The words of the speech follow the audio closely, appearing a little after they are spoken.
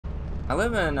I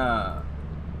live in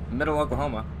middle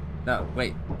Oklahoma. No,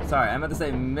 wait. Sorry, I meant to say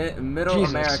middle Jesus.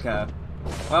 America.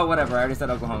 Well, whatever. I already said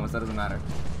Oklahoma, so it doesn't matter.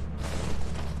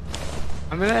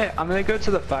 I'm gonna go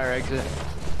to the fire exit.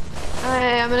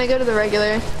 Alright, I'm gonna go to the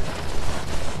regular.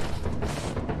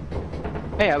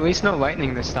 Hey, at least no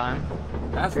lightning this time.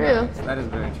 That's True. nice. That is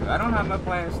very true. I don't have my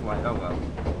player's light. Oh well.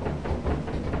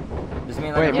 Just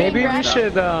mean like Wait, I'm maybe doing we stuff.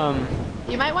 should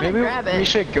You might want to maybe grab it. we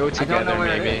should go I don't know together where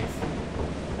maybe. it is.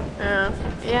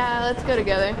 Yeah, let's go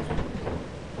together.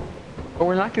 But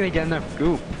we're not gonna get enough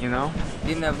goop, you know?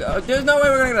 There's no way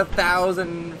we're gonna get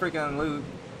 1,000 freaking loot.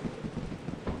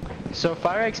 So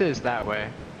fire exit is that way.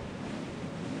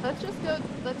 Let's just go.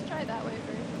 Let's try that way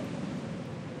first.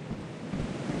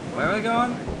 Where are we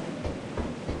going?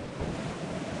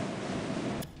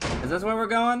 Is this where we're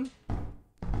going?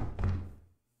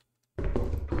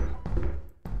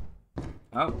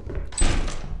 Oh.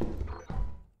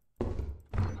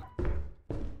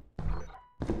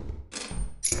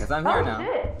 Guess I'm here now.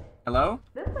 Shit. Hello?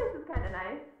 This place is kind of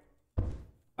nice.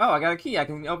 Oh, I got a key. I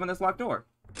can open this locked door.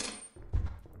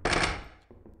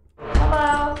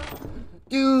 Hello.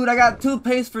 Dude, I got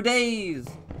toothpaste for days.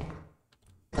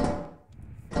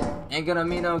 Ain't gonna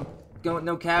mean no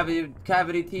cavity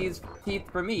teeth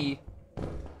for me.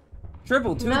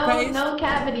 Triple toothpaste. No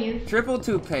cavities. Triple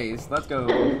toothpaste. Let's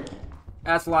go.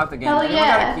 That's locked again. Hell Anyone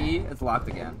yeah. got a key? It's locked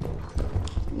again.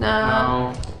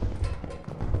 No.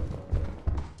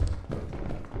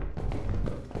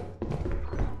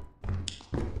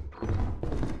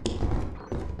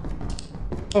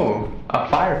 Oh, a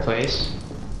fireplace.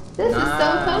 This is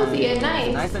so cozy and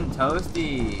nice. Nice and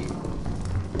toasty.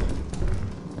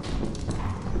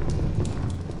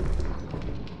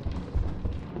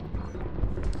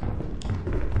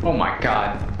 Oh my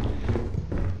god.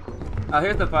 Oh,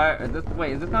 here's the fire.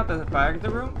 Wait, is this not the fire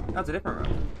exit room? That's a different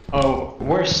room. Oh,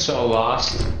 we're so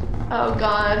lost. Oh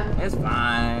god. It's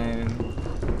fine.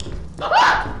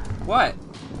 What?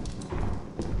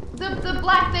 The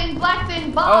black thing,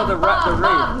 Bob. Oh, the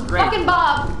Bob, Wraith. fucking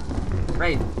Bob.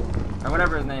 Wraith. Or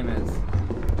whatever his name is.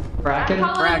 Bracken?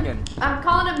 Bracken. I'm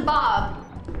calling him Bob.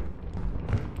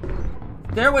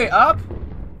 Stairway up?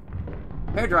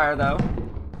 Hairdryer, though.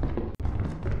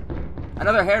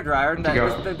 Another hairdryer.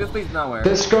 This leads nowhere.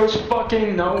 This goes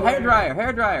fucking nowhere.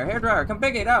 Hairdryer. Come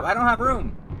pick it up. I don't have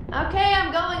room. Okay,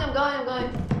 I'm going. Go.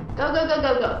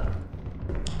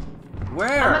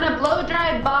 Where? I'm gonna blow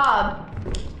dry Bob.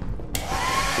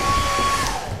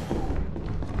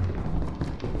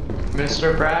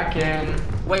 Mr. Bracken.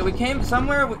 Wait, we came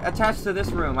somewhere attached to this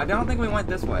room. I don't think we went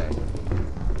this way.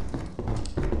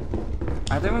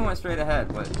 I think we went straight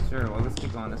ahead, but sure, well, let's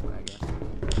keep going this way, I guess.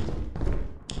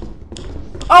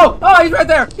 Oh! Oh, he's right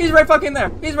there! He's right fucking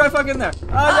there! He's right fucking there!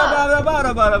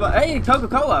 Hey,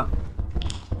 Coca-Cola!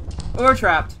 We're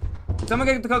trapped. Someone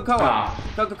get the Coca-Cola.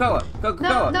 Coca-Cola.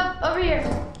 No, over here.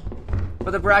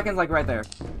 But the Bracken's like right there.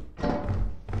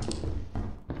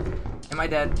 Am I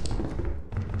dead?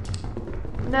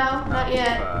 No, not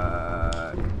yet.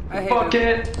 I hate Fuck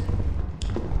this. it.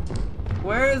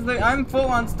 Where is the... I'm full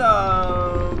on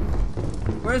stuff.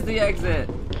 Where's the exit?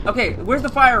 Okay, where's the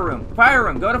fire room? Fire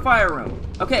room. Go to fire room.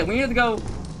 Okay, we need to go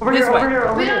this way.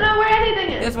 We don't know where anything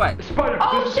is. This way. Spider.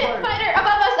 Oh shit, spider!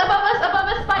 Above us!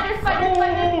 Spider!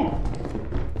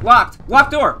 Locked.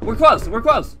 Locked door. We're close.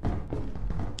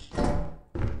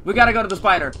 We gotta go to the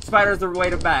spider. Spider's the way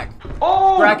to back.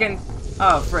 Oh! Bracken.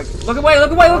 Oh, frick. Look away.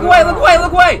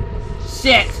 Away!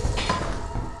 Shit.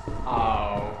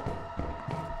 Oh.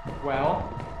 Well.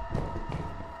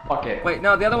 Fuck it. Wait,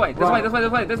 no, the other way.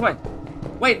 This way.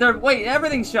 Wait,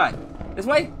 everything's shut. This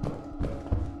way?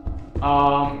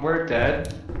 We're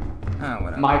dead. Oh,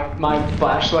 whatever. My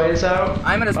flashlight is out.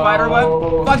 I'm in a spider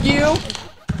web. Fuck you.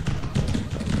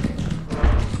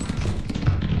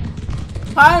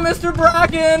 Hi, Mr.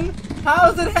 Bracken.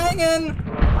 How's it hanging?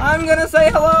 I'm gonna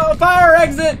say hello. Fire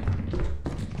exit.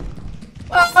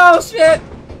 Oh, shit.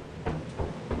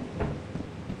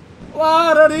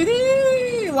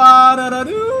 La-da-dee-dee.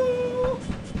 La-da-da-doo.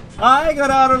 I got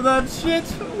out of that shit.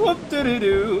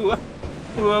 Whoop-de-dee-doo.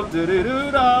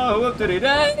 Whoop-de-dee-doo-da.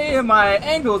 Whoop-de-dee-day. My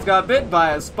ankles got bit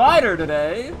by a spider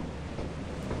today.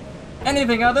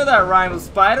 Anything other that rhymes with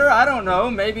spider, I don't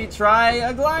know. Maybe try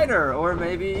a glider. Or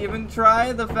maybe even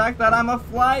try the fact that I'm a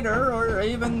flighter. Or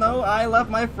even though I left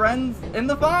my friends in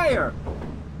the fire.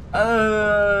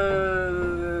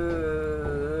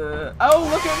 Oh,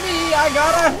 look at me. I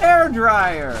got a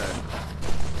hairdryer.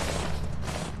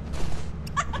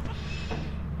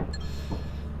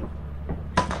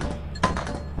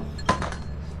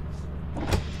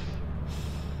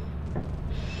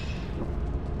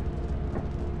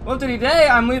 Well, today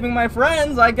I'm leaving my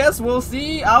friends. I guess we'll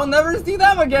see. I'll never see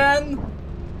them again.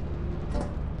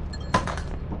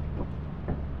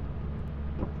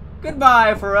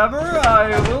 Goodbye forever.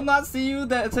 I will not see you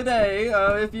today.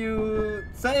 If you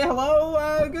say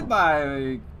hello,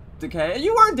 goodbye, Decay.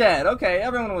 You were dead. Okay,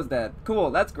 everyone was dead. Cool,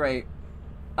 that's great.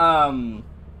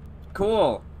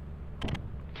 Cool.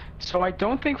 So I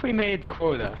don't think we made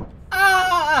quota.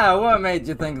 What made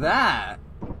you think that?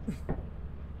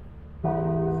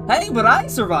 Hey, but I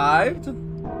survived.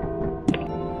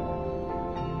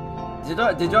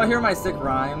 Did y'all hear my sick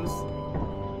rhymes?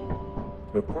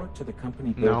 Report to the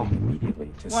company building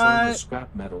immediately to sell the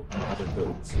scrap metal and other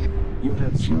goods. You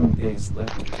have 0 days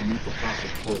left to meet the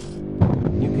profit quota.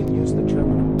 You can use the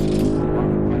terminal to move the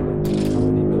autopilot to the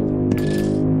company building.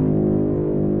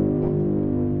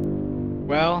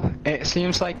 Well, it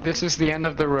seems like this is the end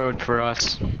of the road for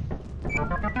us.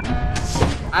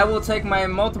 I will take my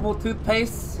multiple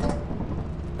toothpastes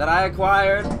that I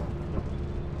acquired.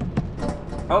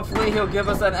 Hopefully he'll give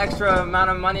us an extra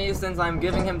amount of money since I'm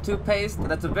giving him toothpaste.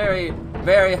 That's a very,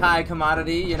 very high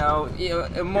commodity, you know,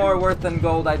 more worth than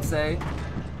gold, I'd say.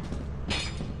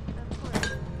 Of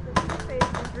course, the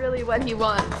toothpaste is really what he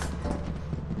wants.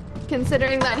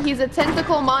 Considering that he's a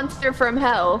tentacle monster from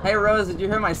hell. Hey Rose, did you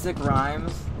hear my sick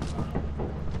rhymes?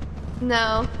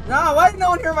 No. No, why did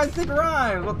no one hear my sick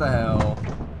rhymes? What the hell?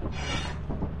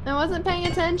 I wasn't paying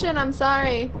attention, I'm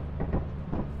sorry.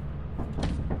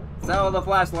 Sell the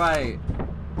flashlight.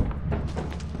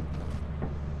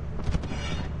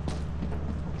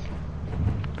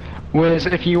 Wiz,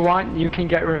 if you want, you can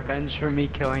get revenge for me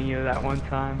killing you that one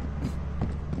time.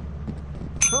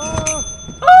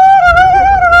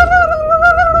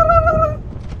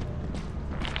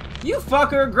 You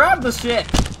fucker, grab the shit!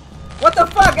 What the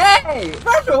fuck? Hey!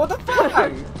 Virtual, what the fuck?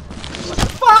 What the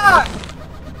fuck?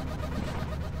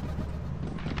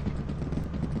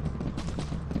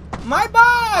 My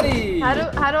body! How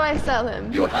do I sell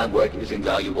him? Your handwork is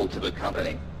invaluable to the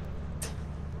company.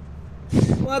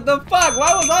 What the fuck?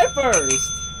 Why was I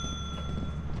first?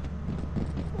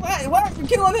 Why are you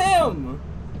killing him?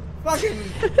 Fucking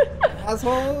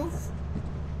assholes.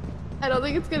 I don't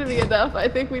think it's gonna be enough. I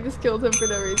think we just killed him for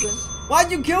no reason. Why'd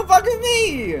you kill fucking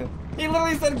me? He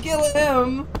literally said kill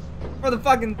him for the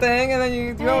fucking thing, and then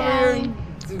you go over here and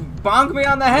bonk me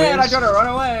on the head. Wiz? I try to run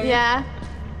away. Yeah.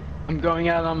 I'm going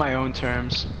out on my own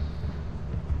terms.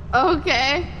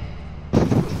 Okay.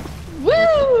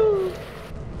 Woo!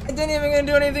 I didn't even gonna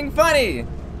do anything funny.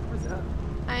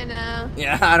 I know.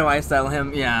 Yeah, how do I sell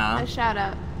him? Yeah. A shout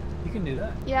out. You can do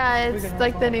that. Yeah, it's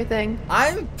like the new thing.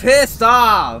 I'm pissed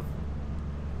off.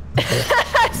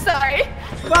 Sorry.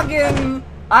 Fucking,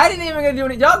 I didn't even gonna do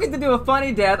anything. Y'all get to do a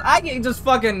funny death. I get just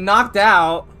fucking knocked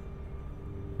out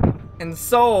and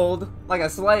sold like a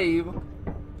slave.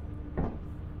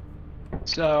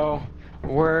 So,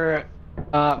 we're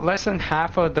less than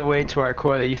half of the way to our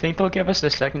quota. You think they'll give us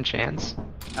a second chance?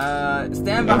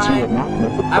 Stand behind.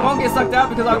 I won't get sucked out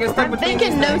because I'll get stuck I'm between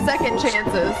thinking these no things. second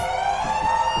chances.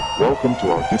 Welcome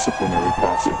to our disciplinary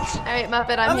process. Alright,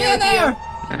 Muppet, I'm I'm here in with there. you.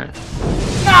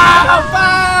 No,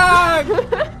 fuck!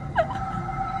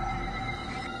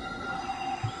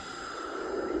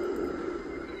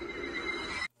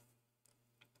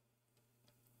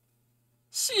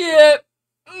 Shit!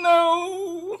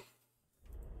 No!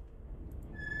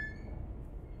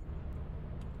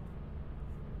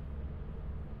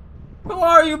 Who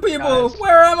are you people? Guys.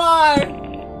 Where am I?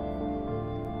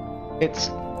 It's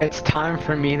time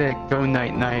for me to go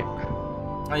night night.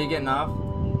 Are you getting off?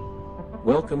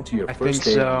 Welcome to your I first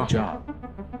think day on the so. job.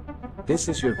 This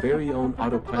is your very own What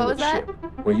autopilot was that? ship,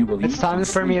 where you will It's eat time and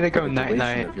for me sleep to go for the night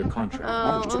duration night. of your contract.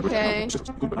 Oh, okay.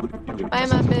 Bye,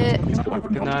 Muppet.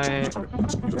 Good night.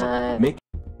 Make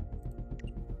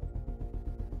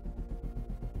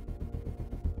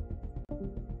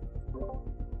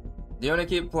Do you want to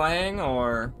keep playing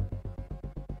or?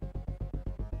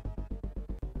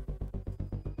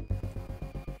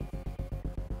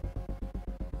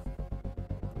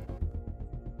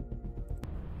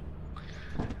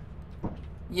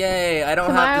 Yay, I don't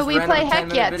Tomorrow have we this play. random Heck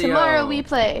 10-minute yeah, video. tomorrow we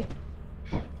play.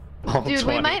 All Dude, we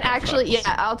 20 might actually,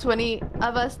 yeah, all 20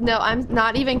 of us. No, I'm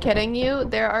not even kidding you.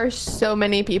 There are so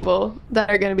many people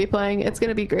that are going to be playing. It's going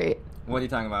to be great. What are you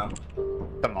talking about?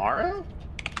 Tomorrow?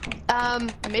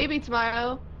 Maybe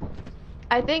tomorrow.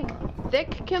 I think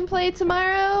Thick can play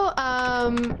tomorrow.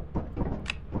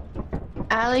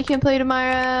 Allie can play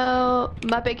tomorrow.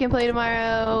 Muppet can play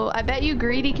tomorrow. I bet you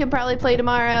Greedy can probably play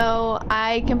tomorrow.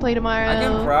 I can play tomorrow. I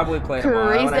can probably play tomorrow.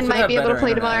 and I Grayson should might have be able to better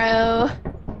play internet.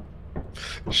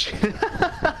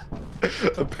 tomorrow.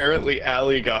 Apparently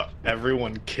Allie got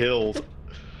everyone killed.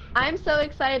 I'm so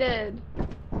excited.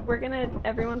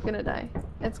 Everyone's gonna die.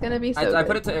 It's gonna be so I good.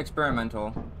 put it to experimental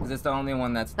because it's the only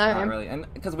one that's not Okay. really, and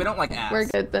because we don't like ass. We're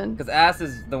good then. Because ass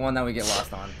is the one that we get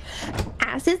lost on.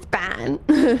 Ass is bad.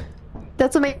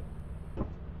 That's what my.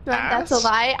 That's a Ass?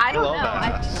 lie. I don't love know.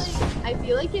 ass. I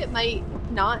feel like it might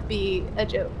not be a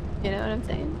joke. You know what I'm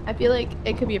saying? I feel like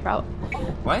it could be a problem.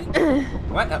 What?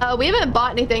 What? We haven't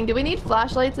bought anything. Do we need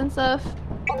flashlights and stuff?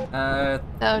 Oh, we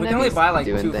can only Nevi's buy like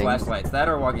doing 2 things. flashlights. That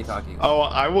or walkie-talkies. Oh,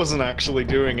 I wasn't actually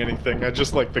doing anything. I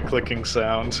just like the clicking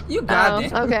sound. You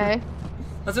goddamn. Okay.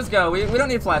 Let's just go. We don't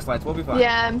need flashlights. We'll be fine.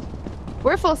 Yeah.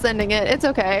 We're full sending it. It's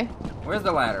okay. Where's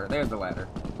the ladder? There's the ladder.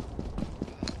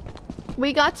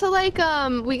 We got to like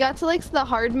the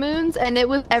hard moons and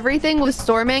everything was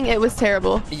storming. It was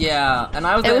terrible. Yeah, and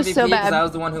I was the It was MVP so because bad. I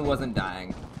was the one who wasn't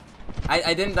dying.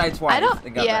 I didn't die twice. I don't. It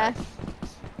got Yeah. bad.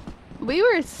 We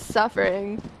were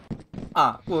suffering.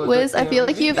 Well, Wiz, I feel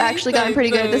like you've actually gotten pretty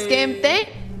good at this game.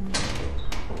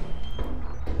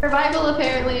 Survival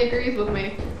apparently agrees with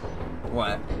me.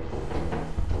 What?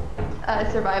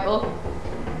 Survival.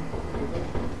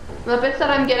 Muppet said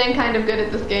I'm getting kind of good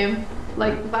at this game.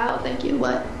 Like, wow, thank you.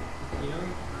 What? You know,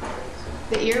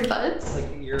 The earbuds?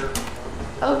 like your.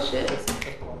 Oh shit.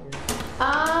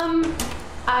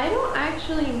 I don't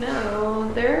actually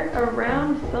know. They're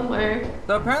around somewhere.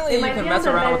 So apparently They you might can be mess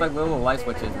on the around with bed. like little light They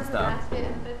might switches be and on the stuff. basket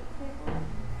in the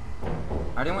table.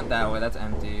 I already went that way. That's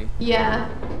empty. Yeah.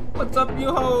 What's up,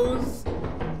 you hoes?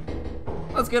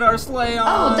 Let's get our sleigh Oh,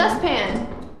 on. dustpan.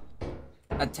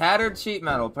 A tattered sheet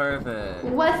metal. Perfect.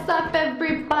 What's up,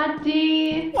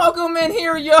 everybody? Welcome in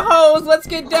here, you hoes. Let's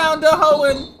get down to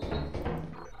hoeing.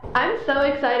 I'm so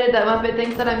excited that Muppet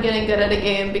thinks that I'm getting good at a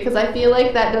game because I feel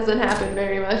like that doesn't happen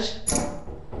very much.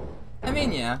 I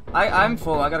mean, yeah. I'm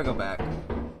full. I gotta go back.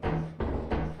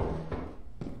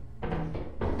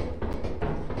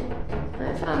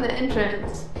 I found the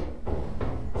entrance.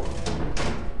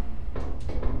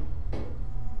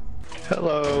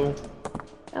 Hello.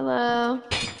 Hello.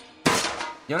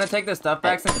 You wanna take this stuff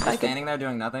back since If you're I just could- standing there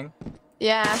doing nothing?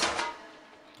 Yeah.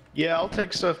 Yeah, I'll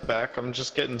take stuff back. I'm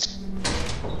just getting.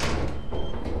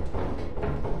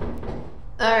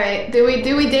 All right. Do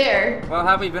we dare? Well,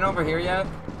 have we been over here yet?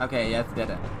 Okay, yes, did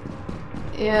it.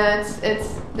 Yeah.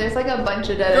 It's there's like a bunch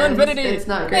of dead To ends. infinity It's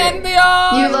not great. and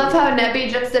beyond. You love how Nebby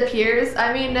just appears.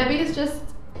 I mean, Nebby's just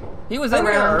He was in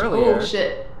there around. earlier. Oh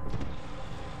shit.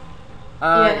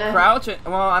 Yeah. Crouch.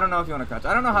 Well, I don't know if you want to crouch.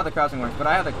 I don't know how the crouching works, but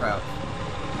I have the crouch.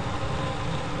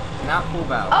 Now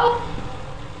pull out. Oh.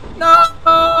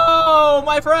 No,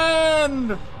 my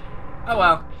friend. Oh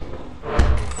well.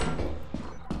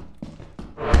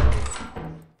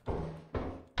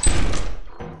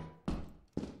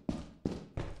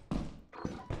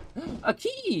 A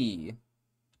key.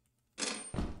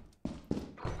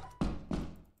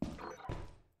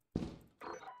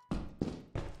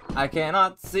 I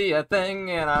cannot see a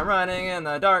thing and I'm running in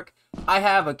the dark. I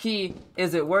have a key.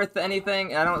 Is it worth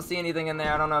anything? I don't see anything in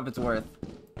there. I don't know if it's worth.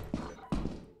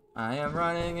 I am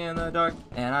running in the dark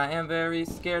and I am very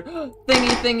scared. Thingy,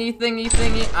 thingy, thingy,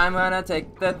 thingy. I'm gonna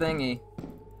take the thingy.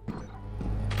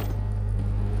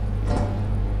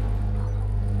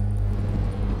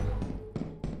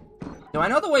 Do I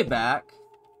know the way back?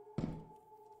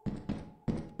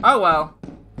 Oh well.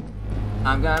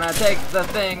 I'm gonna take the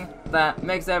thing that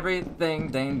makes everything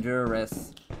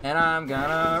dangerous. And I'm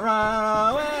gonna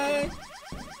run away.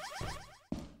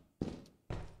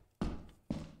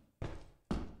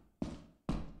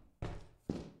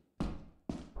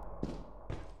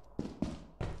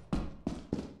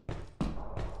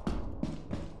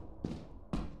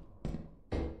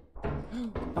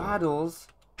 Bottles.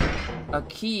 A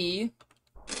key.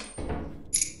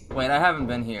 Wait, I haven't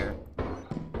been here.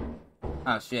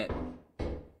 Oh shit.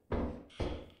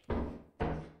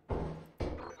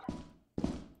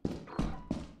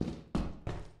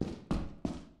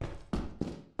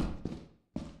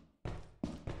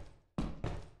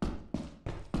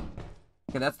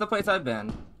 Okay, that's the place I've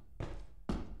been.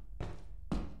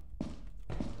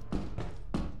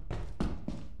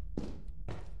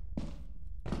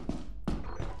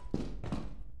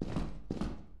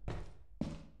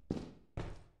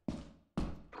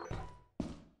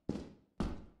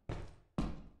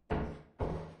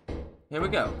 Here we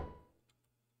go.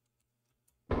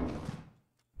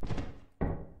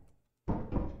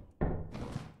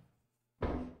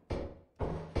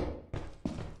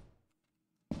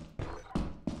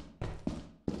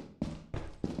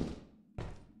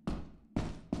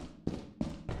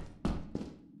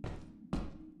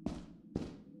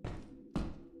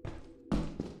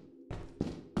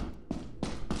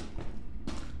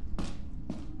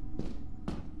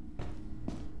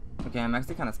 Okay, I'm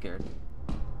actually kind of scared.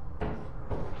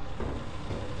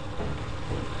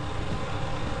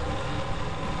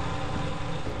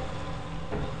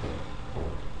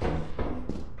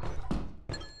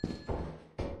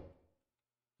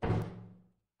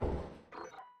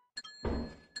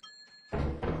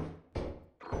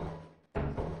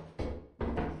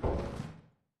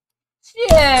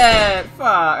 Shit! Fuck!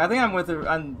 I think I'm with her.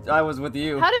 I was with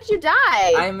you. How did you die?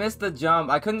 I missed the jump.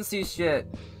 I couldn't see shit.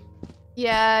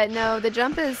 Yeah, no, the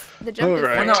jump is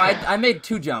Alright. Well, no, I made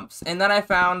 2 jumps, and then I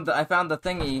found the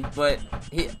thingy, but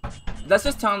let's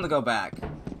just tell him to go back.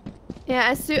 Yeah,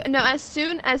 as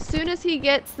soon as he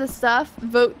gets the stuff,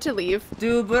 vote to leave.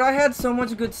 Dude, but I had so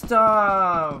much good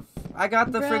stuff. I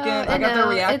got the Bro, freaking I I got know,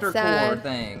 the reactor it's core sad.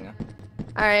 thing.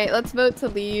 All right, let's vote to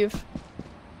leave.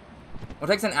 Well,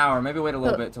 it takes an hour. Maybe wait a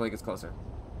little bit till he gets closer.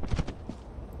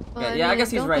 Well, Yeah, I guess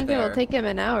he's right I don't think there. it'll take him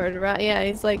an hour to ride. Yeah,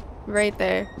 he's like right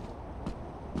there.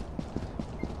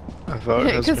 A vote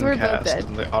has 'Cause been we're both cast dead.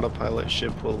 and the autopilot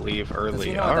ship will leave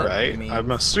early. know what that Alright, means?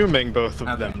 I'm assuming both of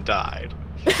Okay. them died.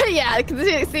 Yeah, because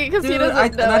he Dude, doesn't I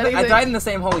know anything. died in the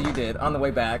same hole you did on the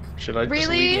way back. Should I just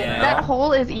Really? leave Yeah. That now?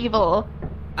 hole is evil.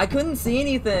 I couldn't see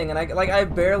anything, and I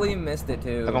barely missed it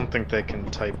too. I don't think they can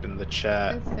type in the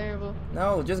chat. That's terrible.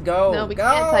 No, just go. No, we go.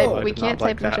 can't type. I We did not can't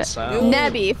like type in that chat. sound.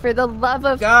 Nebby, for the love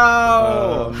of.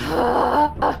 Go.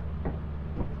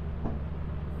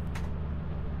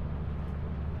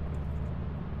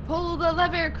 Pull the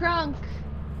lever, Crunk.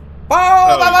 Pull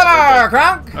the yeah, lever,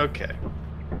 Crunk. Okay.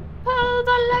 Pull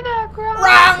the lever, Crunk.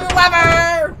 Wrong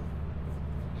lever.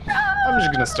 I'm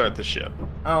just gonna start the ship.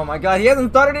 Oh my god, he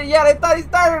hasn't started it yet. I thought he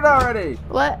started already.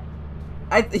 What?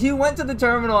 He went to the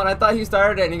terminal and I thought he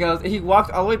started it, and he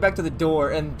walked all the way back to the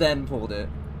door and then pulled it.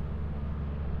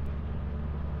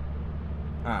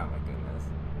 Oh my goodness.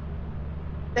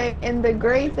 They're in the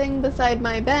gray thing beside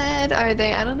my bed. Are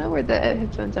they? I don't know where the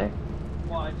headphones are.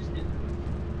 Well, I just didn't.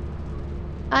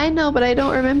 I know, but I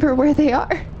don't remember where they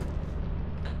are.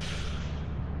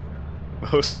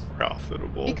 Most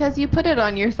profitable. Because you put it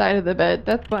on your side of the bed.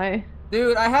 That's why.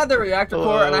 Dude, I had the reactor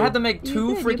core and I had to make You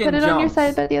 2 did, freaking you put it on your jumps. side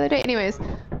of the bed the other day. Anyways.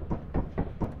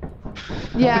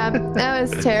 Yeah, that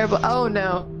was terrible. Oh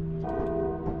no.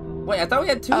 Wait, I thought we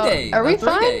had 2 Oh, days. are we 3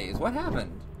 fine? days. What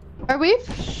happened? Are we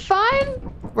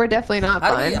fine? We're definitely not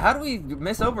fine. How do we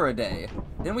miss over a day?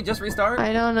 Didn't we just restart?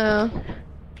 I don't know.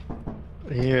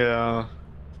 Yeah.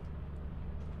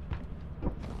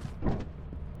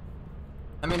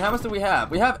 I mean, how much do we have?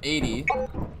 We have 80,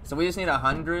 so we just need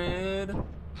 100.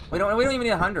 We don't even need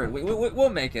 100. We'll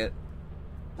make it.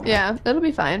 Yeah, it'll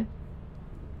be fine.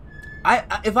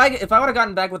 If I would have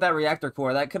gotten back with that reactor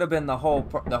core, that could have been the whole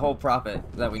profit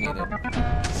that we needed.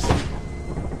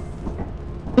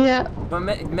 Yeah. But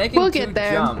making We'll 2 get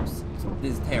there. jumps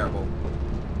is terrible.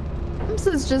 This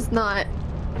is just not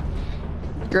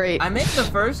great. I made the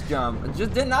first jump,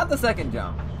 just not the second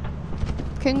jump.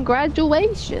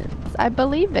 Congratulations. I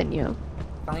believe in you.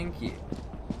 Thank you.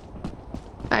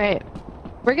 Alright.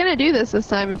 We're gonna do this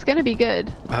time. It's gonna be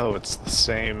good. Oh, it's the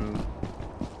same.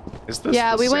 Is this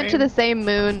Yeah, the we went to same? the same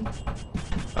moon.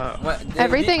 Oh. What?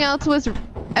 Everything else was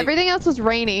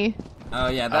rainy. Oh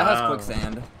yeah, that has Oh.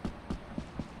 quicksand.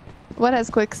 What has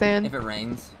quicksand? If it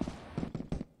rains.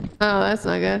 Oh, that's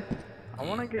not good. I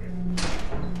wanna get.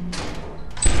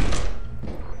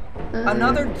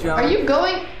 Another jump. Are you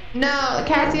going? No,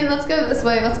 Cassian, let's go this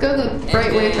way. Let's go the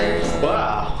right way first.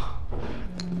 Wow.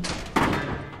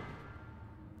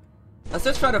 Let's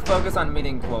just try to focus on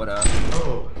meeting quota.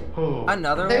 Oh.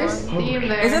 Another There's one? steam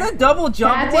there. Is it a double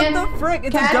jump? Cassian, What the frick?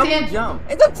 It's a Cassian. double jump.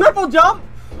 It's a triple jump?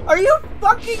 Are you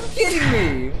fucking kidding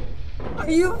me? Are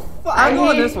you I'm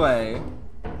going this way.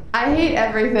 I hate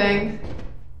everything.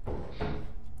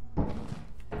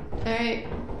 Alright.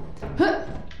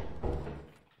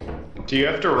 Do you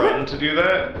have to run to do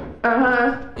that?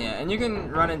 Uh-huh. Yeah, and you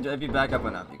can run and if you back up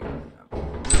enough, you can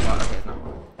run up. Okay, it's not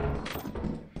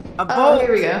one. A bolt! Oh,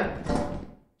 here we go.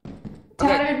 Okay.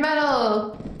 Tattered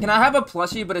metal! Can I have a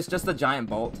plushie, but it's just a giant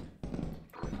bolt?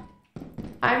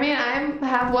 I mean, I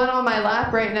have one on my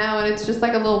lap right now, and it's just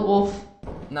like a little wolf.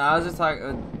 No, I was just like,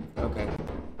 okay.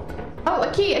 Oh,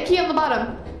 a key on the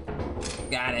bottom.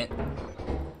 Got it.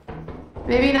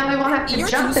 Maybe now we won't have to You're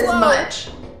jump too as slow. much.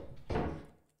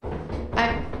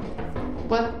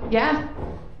 Well, yeah.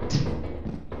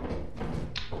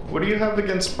 What do you have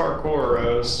against parkour,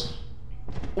 Rose?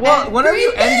 Well, whenever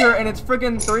you Everything. enter and it's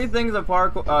freaking 3 things of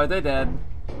parkour. Oh, they're dead.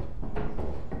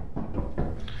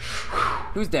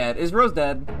 Who's dead? Is Rose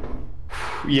dead?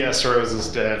 Yes, Rose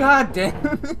is dead. God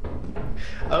damn.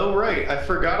 Oh right, I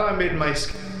forgot I made my.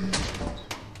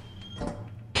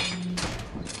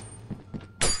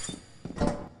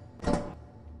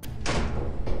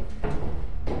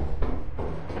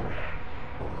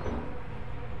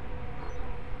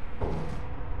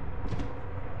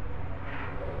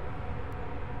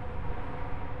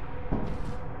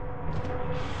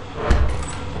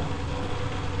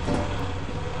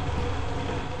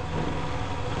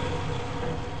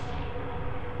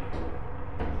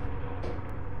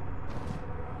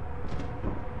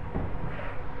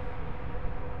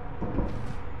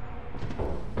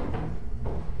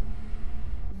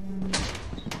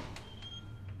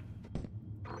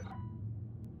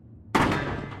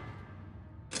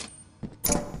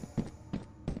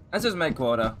 Let's just make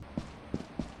quota.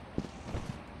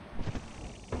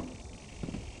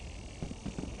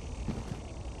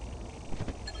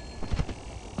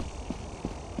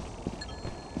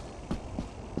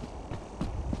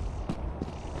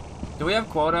 Do we have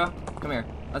quota? Come here.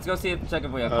 Let's go see if check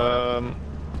if we have quota.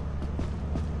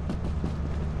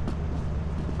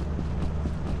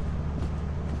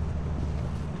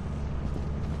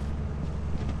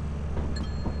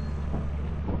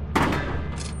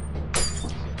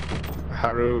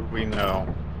 How do we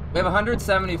know? We have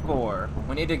 174.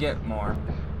 We need to get more.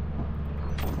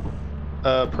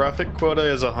 Profit quota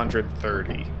is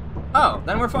 130. Oh,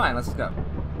 then we're fine. Let's go.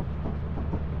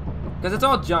 Because it's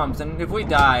all jumps, and if we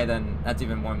die, then that's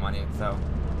even more money, so.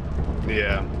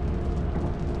 Yeah.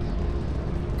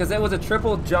 Because it was a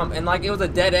triple jump, and like it was a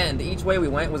dead end. Each way we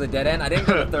went was a dead end. I didn't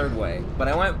go the third way, but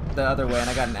I went the other way, and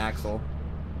I got an axle.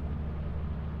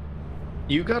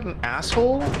 You got an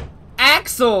asshole?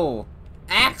 Axle!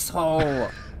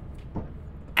 Axhole!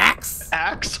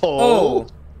 Axhole? Oh!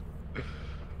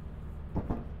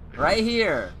 Right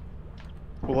here.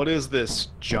 What is this,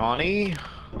 Johnny?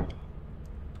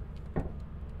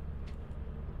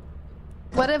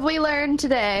 What have we learned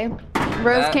today?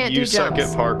 Rose can't do You suck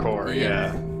jumps. at parkour,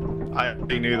 yeah. I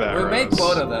already knew that, We Rose. made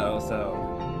quota though, so.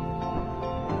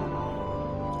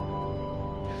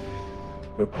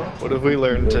 What have we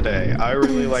learned today? I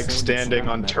really like standing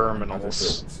on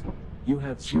terminals. You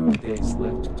have 0 days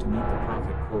left to meet the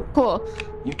profit quota. Cool.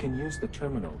 You can use the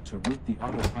terminal to route the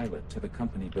autopilot to the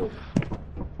company building.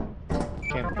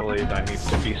 Can't believe I need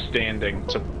to be standing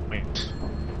to point.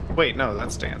 Wait, no,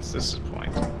 that's dance. This is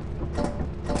point.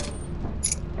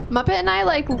 Muppet and I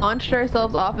like launched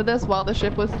ourselves off of this while the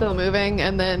ship was still moving,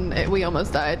 and then we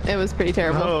almost died. It was pretty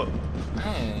terrible. Oh,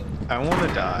 Hey. I want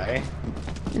to die.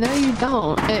 No, you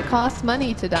don't. It costs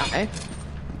money to die.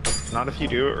 Not if you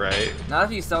do it right. Not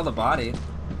if you sell the body.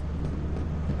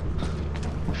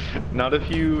 Not if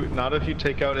you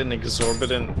take out an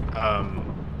exorbitant life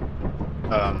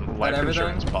everything?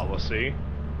 insurance policy.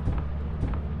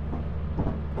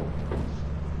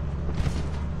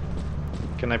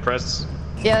 Can I press?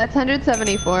 Yeah, that's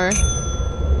 174.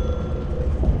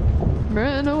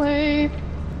 Run away.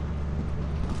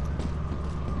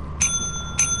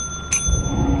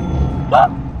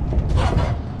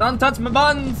 Don't touch my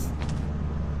buns!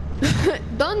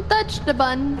 Don't touch the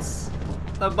buns.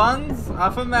 The buns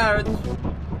are for marriage.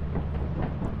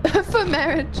 For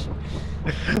marriage.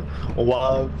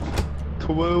 Love,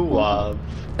 true love.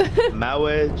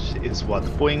 Marriage is what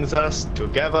brings us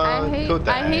together I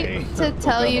today. hate to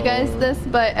tell you guys this,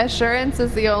 but assurance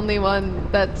is the only one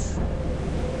that's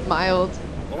mild.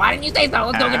 Why didn't you say so?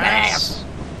 Let's go get that ass!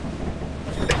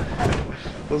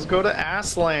 Let's go to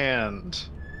Assland.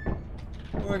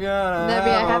 We're gonna Nebby,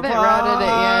 I have haven't routed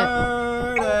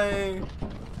it yet.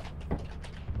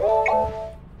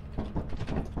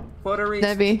 Puerto Rico.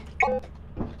 Nebby.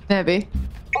 Nebby.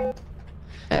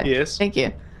 Yes. Thank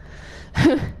you.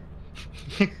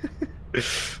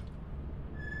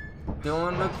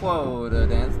 Doing the quota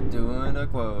dance, doing the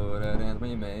quota dance.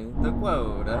 We made the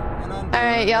quota.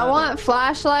 Alright, y'all want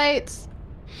flashlights?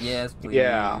 Yes, please.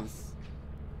 Yeah.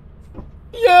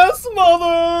 Yes,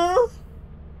 mother!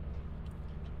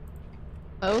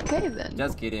 Okay then.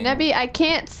 Just kidding. Nebby, I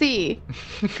can't see.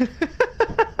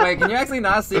 Wait, can you actually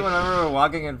not see whenever we're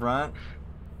walking in front?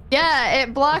 Yeah,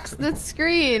 it blocks the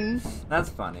screen. That's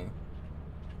funny.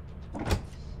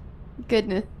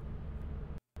 Goodness.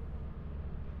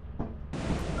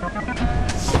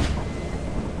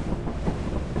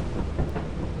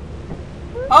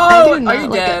 Oh, not are you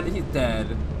look dead? at- He's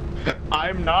dead.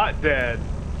 I'm not dead.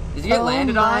 Did you get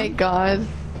landed Oh my on? god.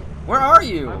 Where are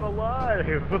you? I'm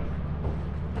alive.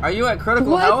 Are you at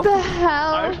critical What health? the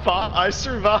hell? I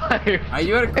survived. Are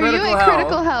you at Are critical you health? at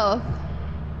critical health?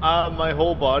 My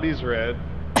whole body's red.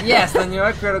 Yes, then you're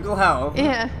at critical health.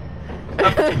 Yeah.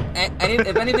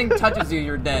 If anything touches you,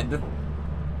 you're dead.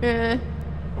 Yeah.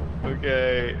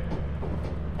 Okay.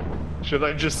 Should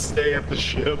I just stay at the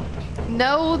ship?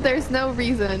 No, there's no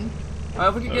reason. Oh,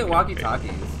 if we could get Okay.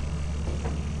 walkie-talkies.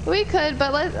 We could,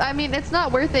 but I mean, it's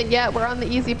not worth it yet. We're on the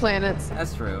easy planets.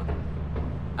 That's true.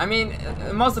 I mean,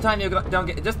 most of the time you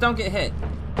just don't get hit,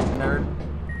 nerd.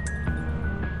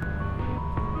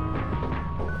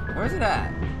 Where's it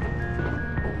at?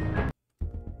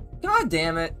 God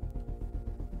damn it.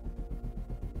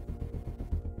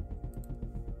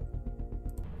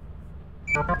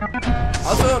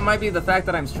 Also, it might be the fact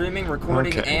that I'm streaming,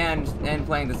 recording, Okay. and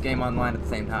playing this game online at the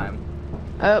same time.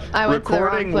 Oh, I went to the wrong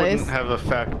Recording place. wouldn't have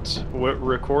effect.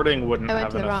 Recording wouldn't I went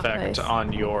have to an the wrong effect place.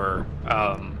 on your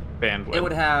bandwidth. It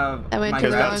would have I went my to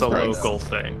because the that's a wrong place. local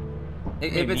thing.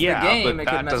 If it's Yeah, the game, but it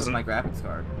could that mess with doesn't- my graphics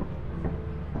card.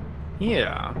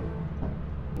 Yeah.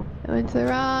 I went to the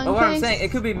wrong But what I'm place. saying,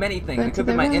 it could be many things. Went It to could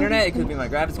be the my wrong internet, it could be place.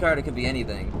 my graphics card, it could be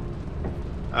anything.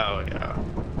 Oh yeah.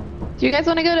 Do you guys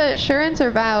want to go to Assurance or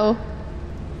Vow?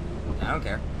 I don't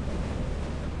care.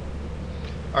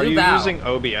 Are Do you Val. using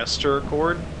OBS to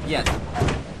record? Yes.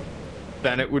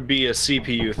 Then it would be a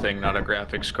CPU thing, not a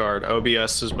graphics card.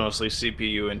 OBS is mostly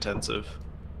CPU intensive.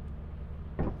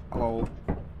 Oh.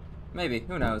 Maybe.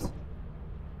 Who knows?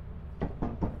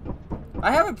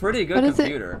 I have a pretty good What is it?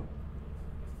 computer.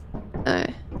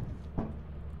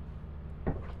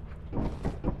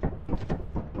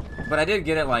 But I did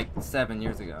get it like 7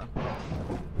 years ago.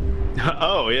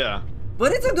 Oh yeah.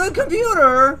 But it's a good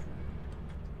computer!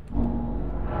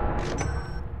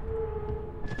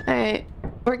 Alright.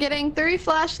 We're getting 3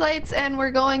 flashlights and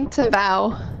we're going to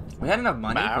Vow. We had enough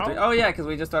money for Wow. 3. Oh yeah, because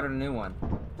we just started a new one.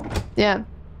 Yeah.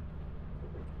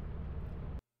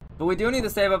 But we do need to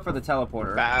save up for the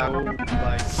teleporter. Bow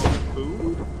like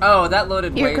food? Oh, that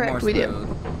loaded You're way correct, more we do.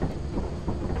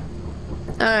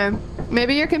 smooth.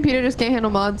 Maybe your computer just can't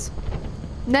handle mods.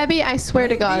 Nebby, I swear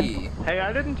to God. Maybe. Hey,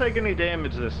 I didn't take any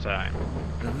damage this time.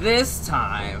 This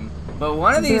time. But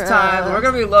one of these Bruh. times, we're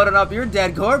gonna be loading up your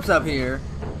dead corpse up here.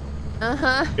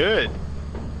 Uh-huh. Good.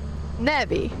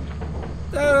 Nebby.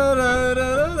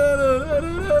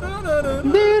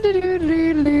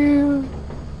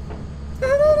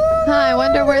 I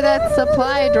wonder where that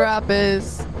supply drop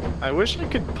is. I wish I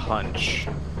could punch.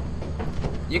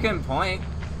 You can point.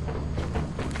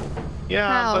 Yeah,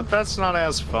 How? but that's not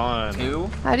as fun. 2.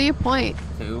 How do you point?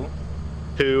 2.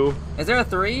 2. Is there a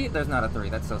 3? There's not a 3.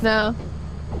 That's so sad. No.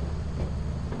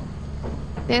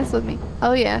 Dance with me.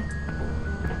 Oh yeah.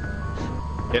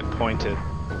 It pointed.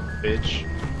 Bitch.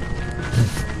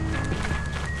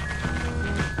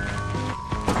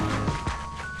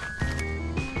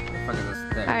 Fuck is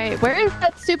this? There. Alright, where is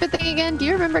that stupid thing again? Do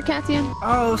you remember, Catian?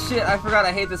 Oh shit, I forgot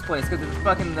I hate this place because it's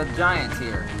fucking the giants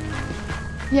here.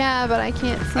 Yeah, but I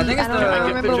can't see. I think it's don't the- know, I get the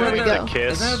remember where we giant go.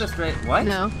 kiss. Isn't it the straight. What?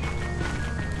 No.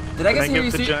 Did I Can just I hear give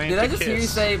you the see, giant Did I a just hear you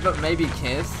kiss? say, but maybe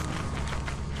kiss?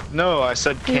 No, I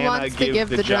said, He can I wants to give, give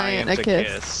the the giant, giant a a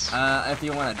kiss. kiss? If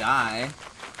you want to die.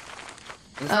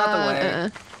 It's not the way.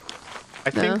 I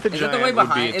think the Is it giant the way would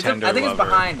behind? be a Is it, tender I think it's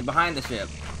lover. behind the ship.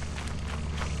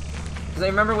 Because I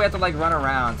remember we have to like run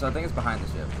around, so I think it's behind the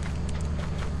ship.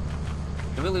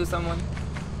 Did we lose someone?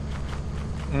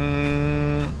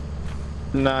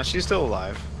 Nah, she's still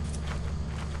alive.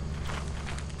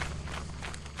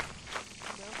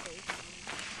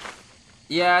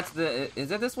 Yeah, it's the.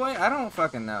 Is it this way? I don't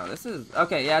fucking know. This is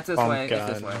okay. Yeah, it's this way.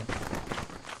 It's this way.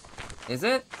 Is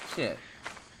it? Shit.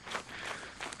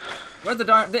 Where's the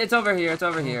darn? It's over here. It's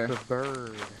over here. The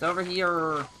bird. It's over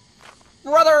here.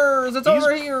 Brothers, it's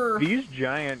over here. These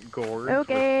giant gourds.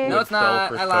 Okay. No, would it's sell not.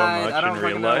 for I so lied. much I don't in fucking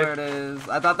real know life. where it is.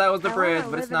 I thought that was the I bridge,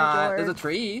 wanna but it's live in a not. gourd. There's a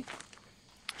tree.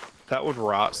 That would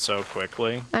rot so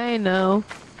quickly. I know.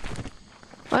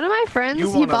 One of my friends, You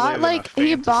he wanna bought live in a like he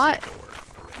fantasy bought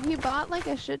gourd. he bought like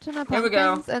a shit ton of Here we go.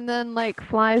 pumpkins and then like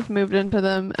flies moved into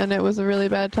them and it was a really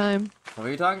bad time. What are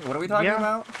we talking? What are we talking Yeah.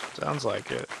 about? Sounds like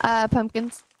it.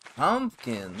 Pumpkins.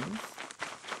 Pumpkins.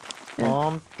 Yeah.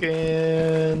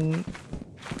 Pumpkin.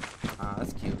 Ah,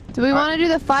 that's cute. Do we want to do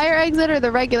the fire exit or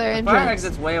the regular The entrance? fire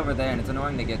exit's way over there, and it's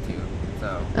annoying to get to.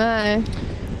 So.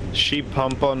 She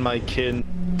pump on my kin.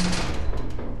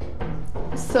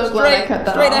 So glad I cut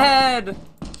that Straight off. ahead.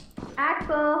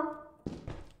 Axel.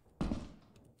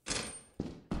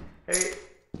 Hey,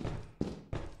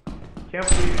 can't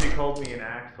believe you called me an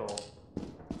Axel.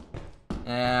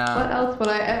 Yeah. What else would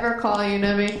I ever call you,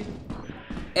 Nebby?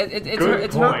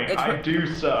 Good point. I do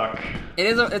suck. It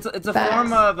is a. It's a Facts.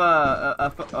 form of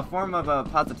a form of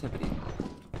positivity.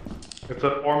 It's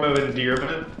a form of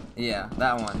endearment. Yeah,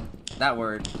 that one. That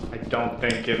word. I don't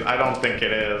think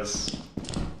it is.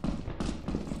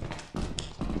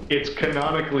 It's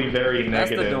canonically very That's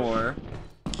negative. the door.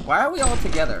 Why are we all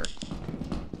together?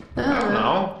 I don't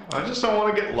know. I just don't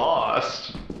want to get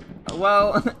lost.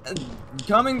 Well,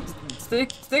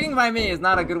 sticking by me is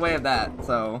not a good way of that.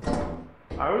 So.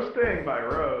 I was staying by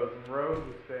Rose, and Rose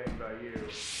was staying by you.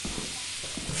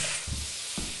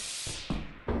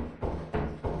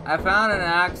 I found an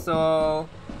axle.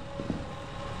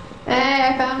 Hey,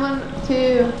 I found one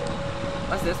too.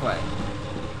 What's this way?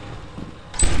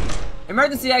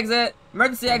 Emergency exit!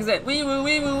 Emergency exit! Wee woo,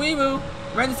 wee woo, wee woo!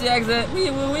 Emergency exit! Wee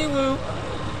woo, wee woo!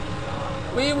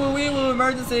 Wee woo, wee woo!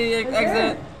 Emergency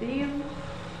exit! Steve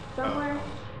somewhere?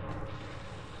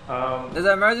 There's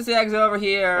an emergency exit over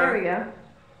here. There we go.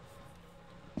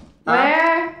 Huh?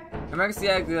 Where? Emergency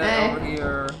exit Hey. over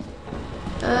here.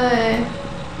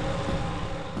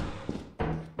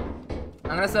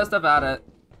 I'm gonna set stuff out at.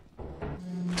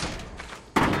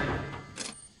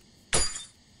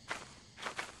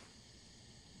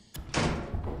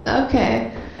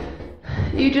 Okay.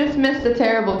 You just missed a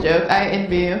terrible joke. I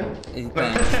envy you.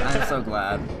 Thanks. I'm so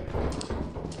glad.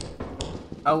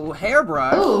 Oh,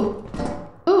 hairbrush. Ooh.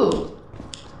 Ooh.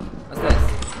 What's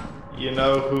this? You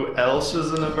know who else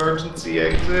is an emergency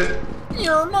exit?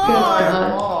 Your Good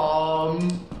mom.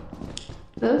 God.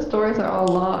 Those doors are all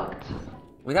locked.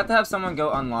 We'd have to have someone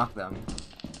go unlock them.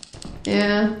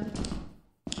 Yeah.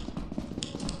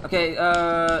 Okay,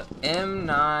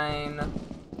 M9.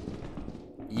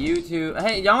 YouTube.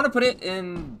 Hey, y'all want to put it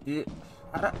in the?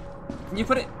 Can you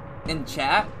put it in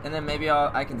chat, and then maybe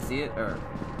I can see it, or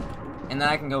and then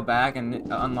I can go back and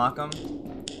unlock them.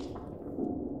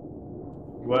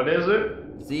 What is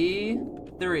it?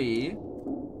 Z3.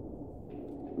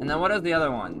 And then what are the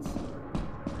other ones?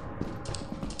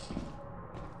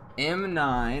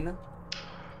 M9.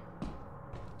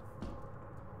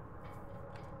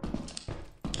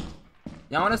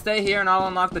 Y'all want to stay here and I'll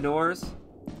unlock the doors?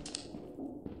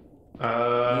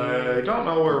 I don't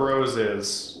know where Rose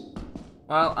is.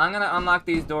 Well, I'm gonna unlock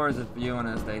these doors if you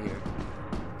want to stay here.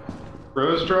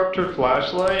 Rose dropped her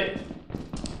flashlight,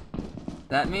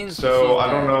 That means so she's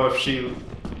I don't dead. know if she...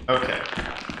 Okay.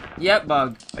 Yep,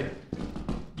 bug.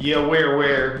 Yeah,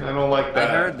 where? I don't like that.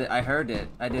 I heard it.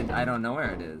 I don't know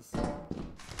where it is.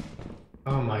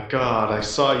 Oh my god, I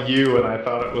saw you and I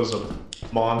thought it was a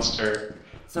monster.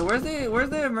 So where's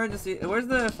the emergency? Where's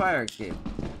the fire escape?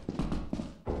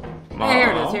 Mom. Hey,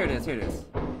 here it is.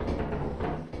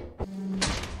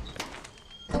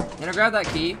 You know, grab that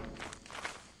key.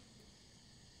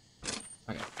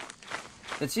 Okay.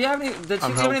 Did she have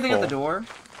anything at the door?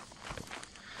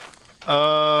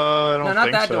 I don't No, not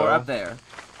think that so. door. Up there.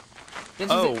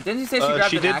 Didn't you say she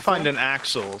grabbed she an did axle? find an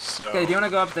axle. So. Okay, do you want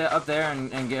to go up there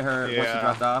and get her what she Yeah.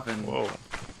 dropped off? And Whoa.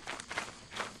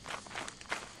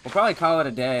 we'll probably call it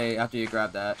a day after you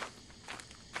grab that.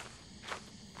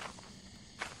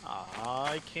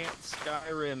 I can't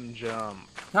Skyrim jump.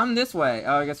 Come this way.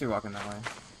 Oh, I guess you're walking that way.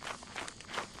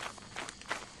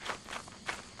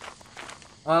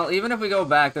 Well, even if we go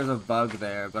back, there's a bug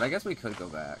there, but I guess we could go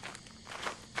back.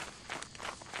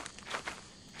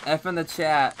 F in the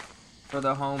chat for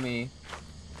the homie.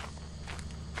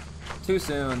 Too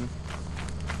soon.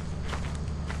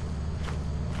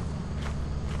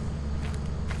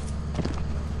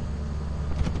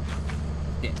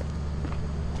 Yeah.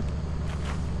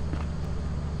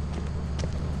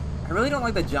 I really don't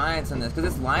like the giants in this,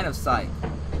 because it's line of sight.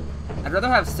 I'd rather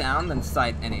have sound than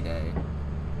sight any day.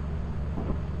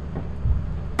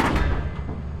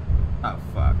 Oh,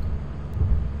 fuck.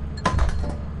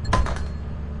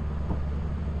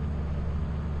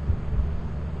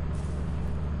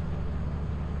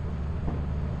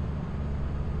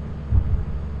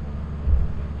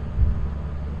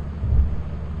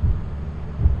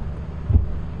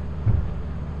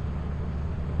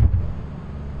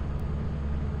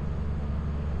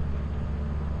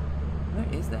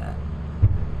 Where is that?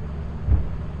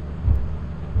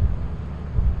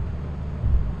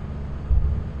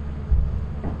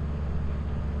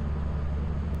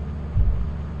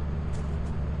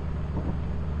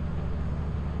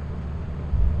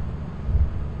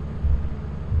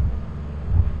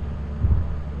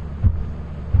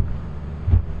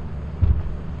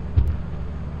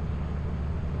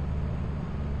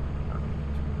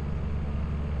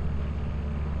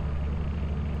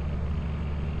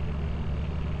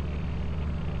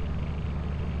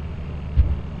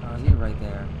 Oh, is he right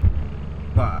there?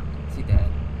 Fuck. Is he dead?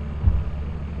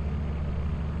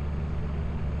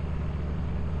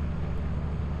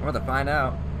 We're about to find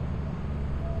out.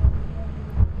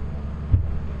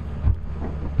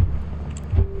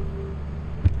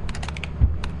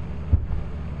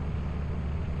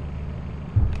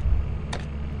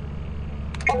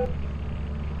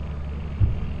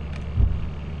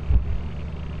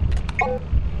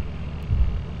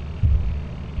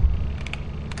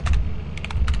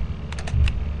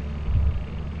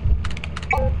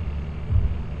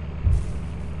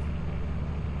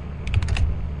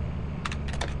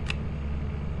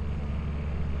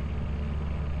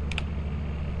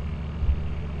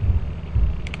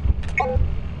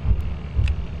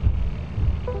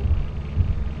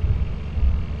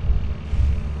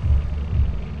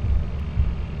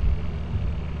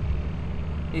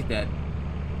 He's dead.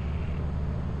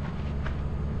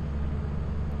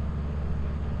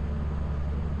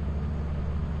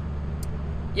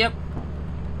 Yep.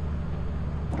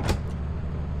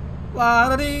 La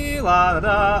da dee, la da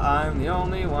da, I'm the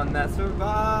only one that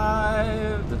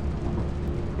survived.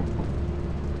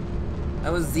 It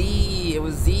was Z. It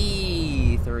was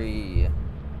Z3.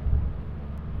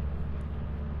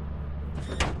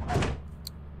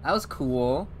 That was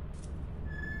cool.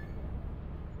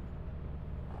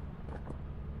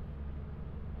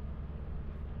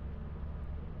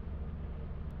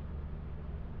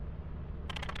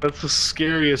 That's the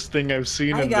scariest thing I've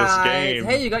seen Hi in guys. this game.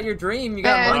 Hey, you got your dream. You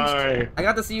got munched. Hi. I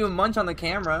got to see you munch on the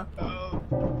camera.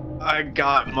 I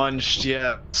got munched,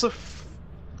 yeah.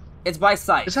 It's by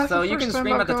sight, Is that so the you can first time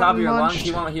scream I've at the top gotten of your lungs. munched?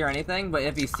 He won't hear anything, but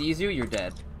if he sees you, you're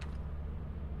dead.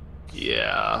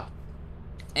 Yeah.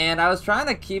 And I was trying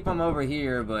to keep him over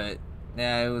here, but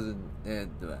yeah, it wasn't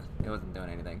doing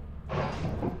anything.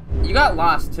 You got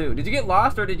lost too. Did you get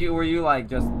lost, or were you like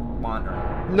just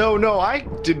wandering? No, I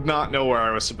did not know where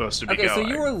I was supposed to be going. Okay, so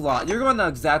you were lost. You're going the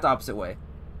exact opposite way.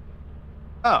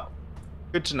 Oh,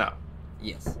 good to know.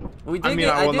 Yes. We I mean,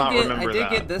 I will not remember I did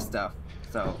that. get this stuff,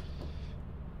 so.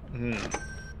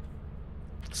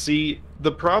 See,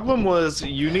 the problem was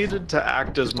you needed to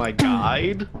act as my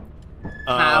guide.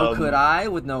 How could I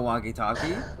with no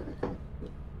walkie-talkie?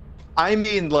 I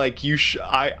mean, like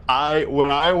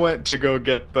when I went to go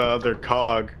get the other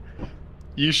cog,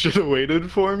 you should have waited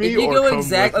for me. If you or go come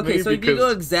exactly, with me okay, so if you because- go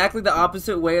exactly the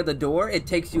opposite way of the door, it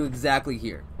takes you exactly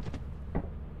here.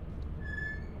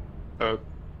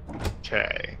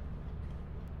 Okay.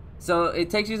 So it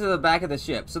takes you to the back of the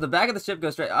ship. So the back of the ship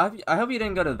goes straight. I hope you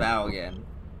didn't go to Val again.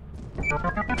 Because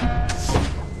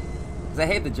I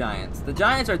hate the giants. The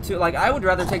giants are too, like, I would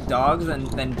rather take dogs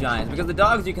than giants. Because the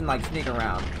dogs you can, like, sneak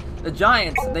around. The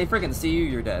giants, they freaking see you,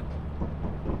 you're dead.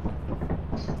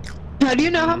 How do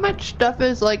you know how much stuff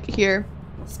is, like, here?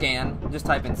 Scan. Just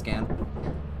type in scan.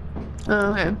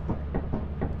 Oh, okay.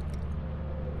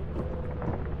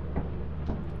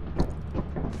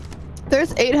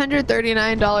 There's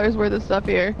 $839 worth of stuff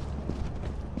here.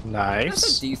 That's a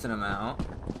Nice. decent amount.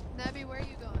 Nebby, where are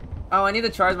you going? Oh, I need to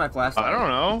charge my flashlight. I don't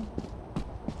know.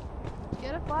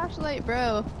 Get a flashlight,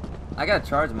 bro. I gotta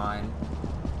charge mine.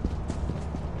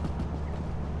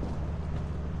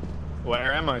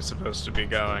 Where am I supposed to be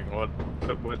going? What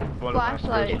am I supposed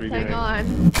Flashlight, to be hang doing?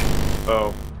 on.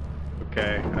 Oh.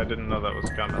 Okay, I didn't know that was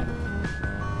coming.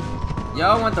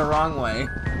 Y'all went the wrong way.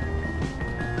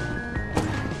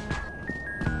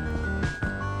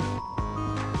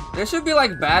 There should be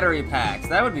like battery packs.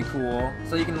 That would be cool.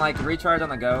 So you can like recharge on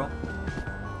the go.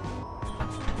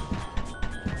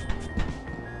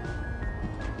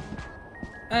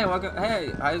 Hey, welcome.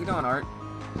 Hey, how's it going, Art?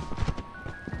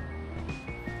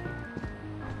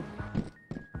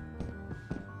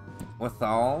 With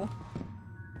all?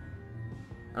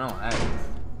 I don't know what that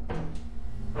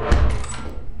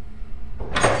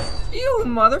is. You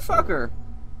motherfucker!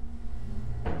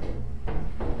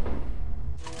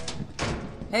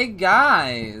 Hey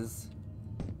guys!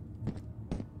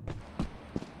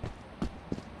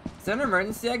 Is there an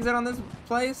emergency exit on this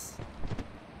place?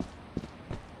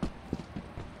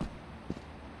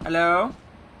 Hello?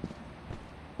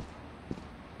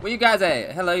 Where you guys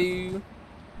at? Hello?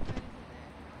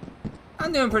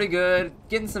 I'm doing pretty good.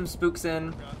 Getting some spooks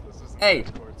in. Hey,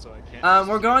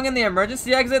 we're going in the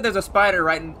emergency exit. There's a spider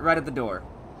right at the door.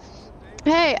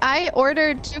 Hey, I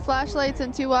ordered 2 flashlights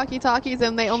and 2 walkie-talkies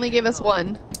and they only gave us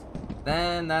 1.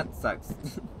 Then that sucks.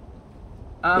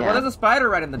 Yeah. Well, there's a spider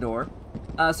right in the door.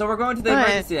 So we're going to the Alright.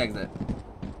 emergency exit.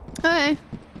 Okay.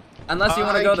 Unless you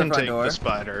want to go to the I can front take door. the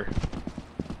spider.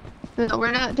 No,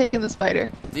 we're not taking the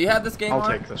spider. Do you have this game I'll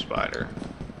on? take the spider.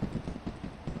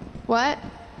 What?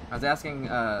 I was asking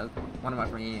one of my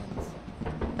friends.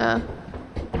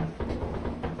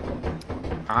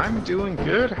 I'm doing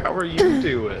good. How are you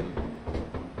doing?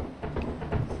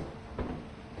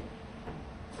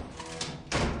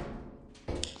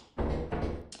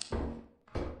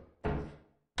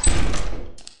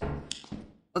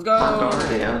 Let's go!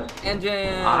 Daria,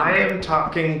 Engine! I am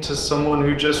talking to someone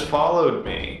who just followed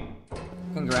me.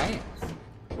 Congrats.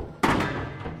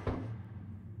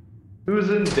 Who's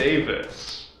in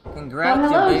Davis? Congrats, Oh,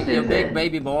 hello, your big Susan.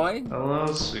 baby boy. Hello,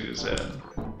 Susan.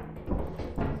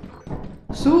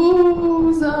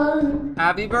 Susan!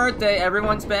 Happy birthday!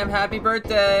 Everyone spam happy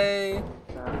birthday!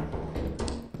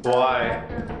 Why?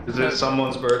 Is it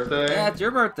someone's birthday? Yeah, it's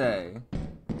your birthday.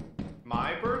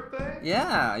 My birthday?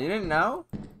 Yeah, you didn't know?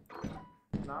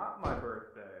 Not my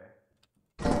birthday.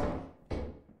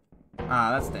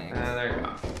 Ah, that stinks. There you go.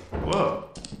 Whoa.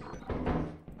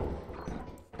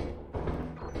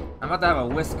 I'm about to have a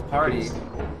whisk party.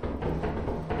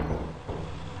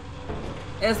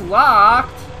 It's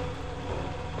locked!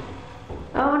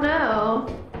 Oh no.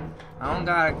 I don't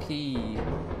got a key.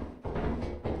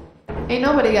 Ain't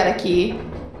nobody got a key.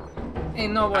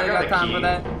 Ain't nobody I got got a time key. for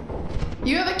that.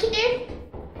 You have a key?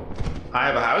 I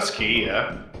have a house key,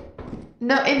 yeah.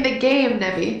 No, in the game,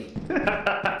 Nebby.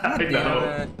 I Damn know.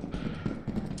 it.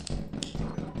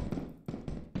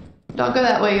 Don't go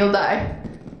that way, you'll die.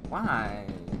 Why?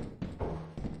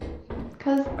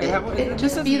 Cause Wait, it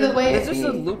just be the way Is it this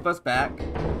to be. loop us back?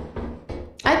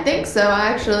 I think so,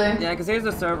 actually. Yeah, because here's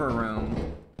the server room.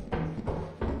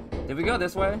 Did we go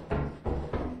this way?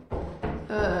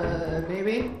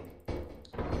 Maybe.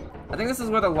 I think this is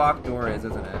where the locked door is,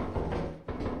 isn't it?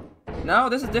 No,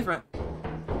 this is different.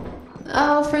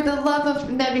 Oh, for the love of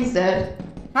Nebby's dead.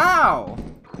 How?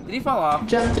 Did he fall off?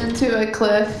 Jumped into a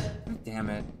cliff. Damn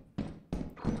it.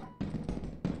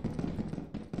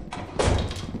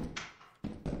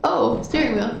 Oh,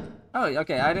 steering wheel. Oh,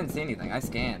 okay, I didn't see anything. I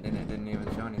scanned and it didn't even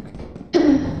show anything.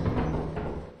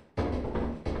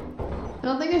 I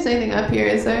don't think there's anything up here,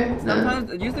 is there? No.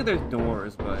 Sometimes, usually there's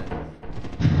doors, but...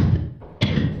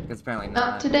 It's apparently not.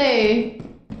 Not today.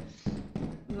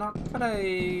 Not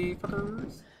today,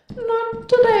 fuckers. Not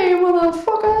today,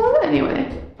 motherfucker.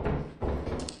 Anyway.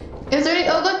 Is there any...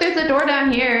 Oh, look, there's a door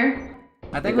down here.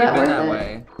 I think Is we've that been worth that it?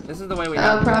 way. This is the way we Oh,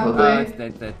 have. probably. Oh, it's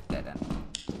dead end.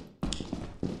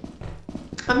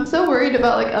 I'm so worried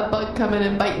about, like, a bug coming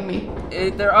and biting me.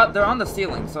 They're on the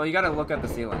ceiling, so you gotta look at the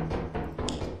ceiling.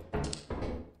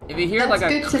 If you hear That's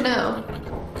like a... good to know.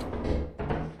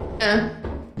 Yeah.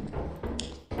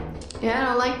 Yeah, I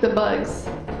don't like the bugs.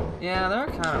 Yeah, they're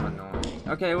kind of annoying.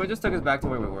 Okay, we just took us back to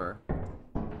where we were.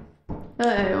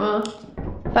 Alright, well.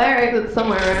 Fire exit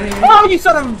somewhere around here. Oh, you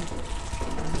son of...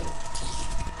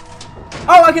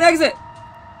 Oh, I can exit!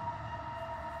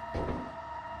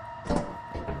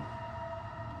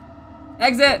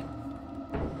 Exit!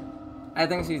 I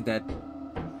think she's dead.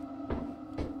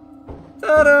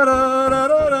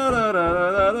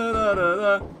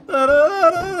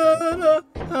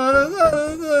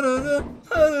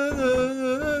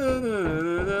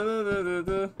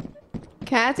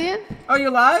 Catian? Oh, you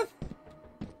live?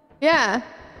 Yeah.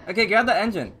 Okay, grab the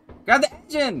engine. Grab the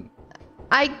engine!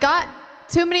 I got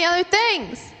too many other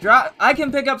things. Drop. I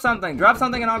can pick up something. Drop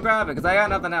something and I'll grab it, because I got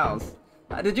nothing else.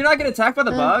 Did you not get attacked by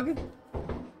the bug?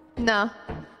 No.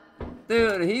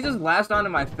 Dude, he just lashed onto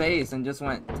my face and just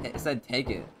said take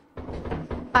it.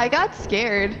 I got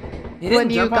scared. He didn't when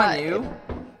jump you got on you?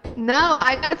 No,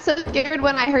 I got so scared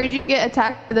when I heard you get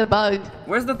attacked by the bug.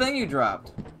 Where's the thing you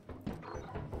dropped?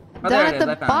 Oh, Down there at it is.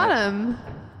 the I found bottom.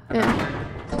 it. Yeah.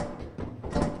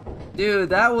 Dude,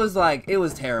 that was like, it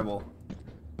was terrible.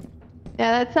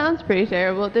 Yeah, that sounds pretty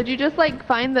terrible. Did you just like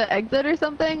find the exit or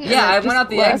something? and, Yeah, like, I went just out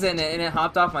the left? exit and it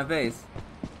hopped off my face.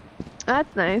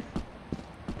 That's nice.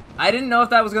 I didn't know if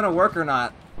that was gonna work or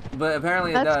not, but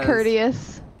apparently it does. That's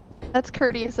courteous. That's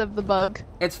courteous of the bug.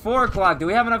 It's 4 o'clock. Do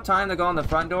we have enough time to go on the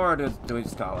front door, or do we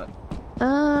just call it?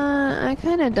 I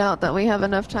kind of doubt that we have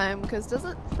enough time, because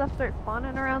doesn't stuff start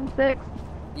spawning around 6?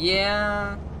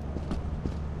 Yeah.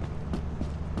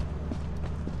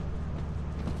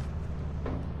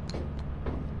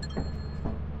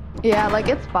 Yeah, like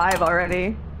it's 5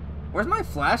 already. Where's my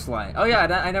flashlight? Oh yeah,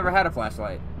 I never had a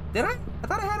flashlight. Did I? I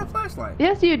thought I had a flashlight.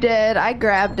 Yes, you did. I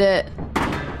grabbed it.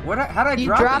 How did I You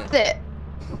drop dropped it.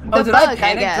 Oh, The did bug, I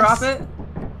panic guess. drop it?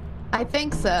 I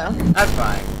think so. That's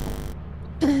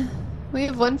fine. We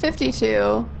have 152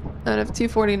 out of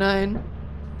 249.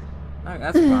 Okay,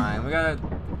 that's fine. Let's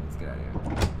get out of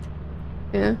here.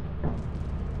 Yeah.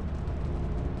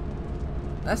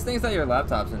 That's things that your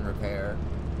laptop's in repair.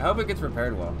 I hope it gets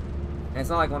repaired well. And it's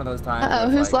not like one of those times. Uh-oh, where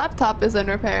it's whose like, laptop is in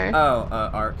repair?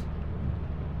 Art.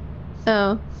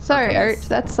 Oh, sorry, Okay, Art. yes.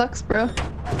 That sucks, bro.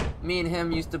 Me and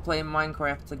him used to play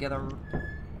Minecraft together.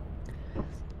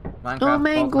 Minecraft Oh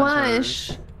my Vault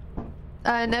Hunters.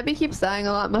 gosh. Nebby keeps dying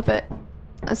a lot, Muppet.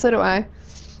 So do I.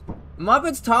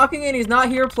 Muppet's talking and he's not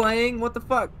here playing? What the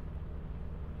fuck?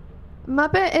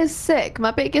 Muppet is sick.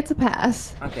 Muppet gets a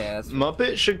pass. Okay, that's...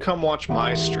 Muppet should come watch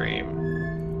my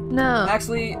stream. No.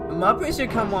 Actually, Muppet should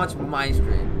come watch my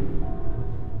stream.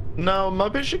 No,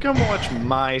 Muppet should come watch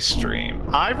my stream.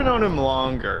 I've known him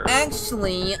longer.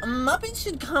 Actually, Muppet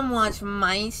should come watch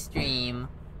my stream.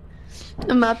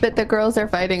 Muppet, the girls are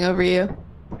fighting over you.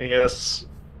 Yes.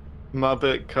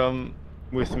 Muppet, come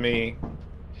with me.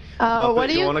 Oh, Muppet, what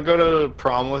do you... want to go to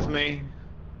prom with me?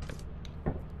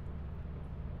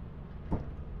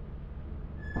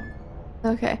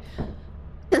 Okay.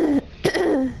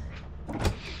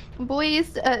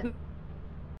 Boys,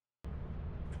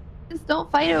 just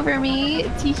don't fight over me.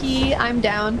 Teehee, I'm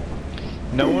down.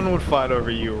 No one would fight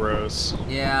over you, Rose.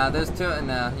 Yeah, there's two.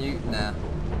 Nah.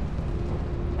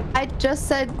 I just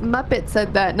said Muppet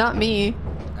said that, not me.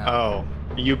 Oh,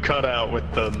 you cut out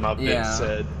with the Muppet Yeah.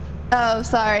 said. Oh,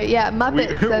 sorry. Yeah,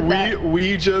 Muppet said that.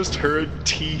 We just heard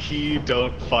tee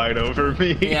don't fight over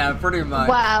me. Yeah, pretty much.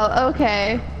 Wow,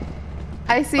 okay.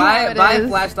 I see how it Buy is. a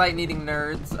flashlight needing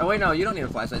nerds. Oh wait, no, you don't need a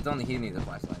flashlight. It's only he needs a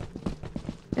flashlight.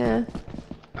 Yeah.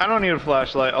 I don't need a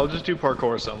flashlight. I'll just do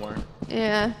parkour somewhere.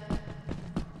 Yeah.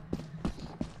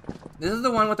 This is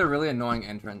the one with a really annoying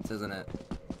entrance, isn't it?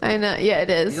 I know. Yeah, it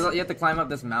is. You have to climb up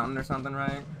this mountain or something,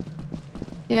 right?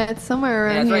 Yeah, it's somewhere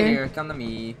Yeah, around it's here. right here. Come to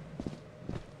me.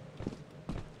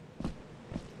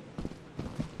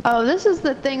 Oh, this is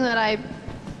the thing that I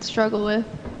struggle with.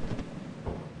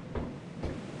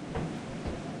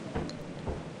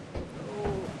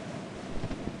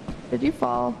 Did you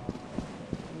fall?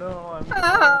 No, I'm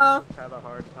Ah. had a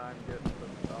hard time getting to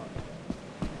the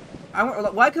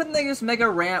top. Why couldn't they just make a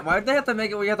ramp? Why did they have to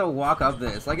make it where you have to walk up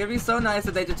this? Like, it'd be so nice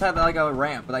if they just had like a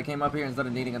ramp, but I came up here instead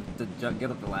of needing to get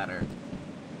up the ladder.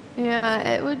 Yeah,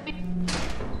 it would be.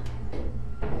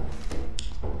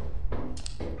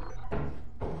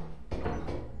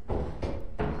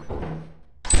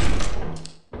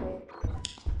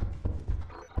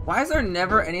 Why is there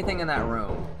never anything in that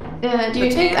room? Yeah, do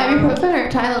you take ibuprofen or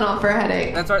Tylenol for a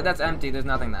headache? That's right, that's empty. There's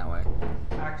nothing that way.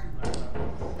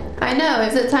 I know.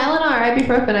 Is it Tylenol or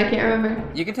ibuprofen? I can't remember.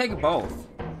 You can take both.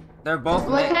 They're both.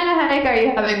 What kind of headache are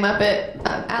you having, Muppet?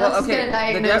 Alex is gonna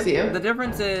diagnose you. The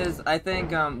difference is, I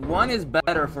think one is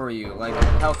better for you, like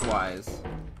health-wise.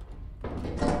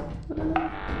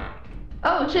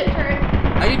 Oh shit, turret.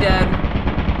 Are you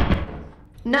dead?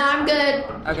 No, I'm good.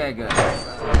 Okay, good.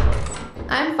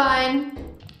 I'm fine.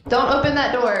 Don't open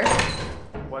that door.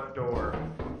 What door?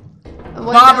 The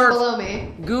one down Bobbert. below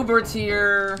me. Goobert's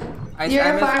here.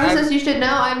 You're a pharmacist, you should know.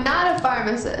 I'm not a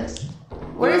pharmacist.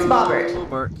 Where's Bobbert?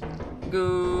 Goobert.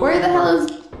 Goobert. Where the hell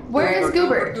is... Where is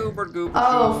Goobert? Goobert.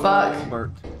 Oh, fuck.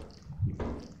 Goobert.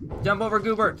 Jump over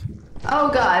Goobert.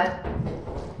 Oh, God.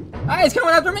 Ah, he's coming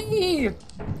after me!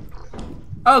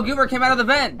 Oh, Goobert came out of the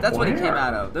vent. That's what he came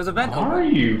out of. There's a vent Are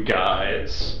open. you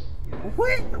guys?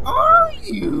 Where are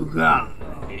you guys?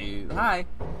 Hi.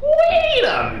 Wait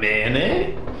a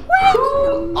minute.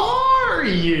 Who are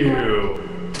you?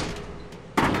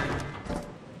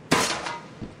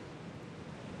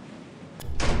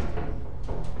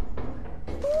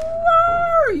 Who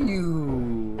are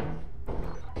you?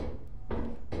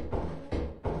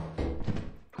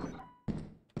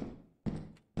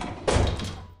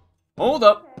 Hold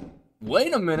up.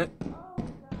 Wait a minute.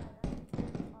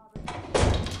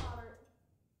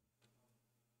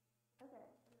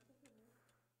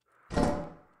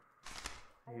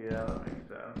 Yeah, that makes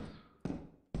sense.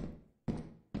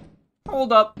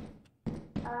 Hold up.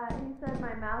 He said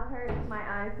my mouth hurts, my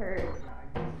eyes hurt.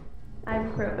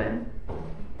 Ibuprofen.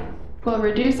 Will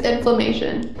reduce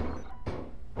inflammation.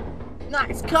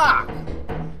 Nice cock.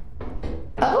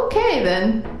 Okay,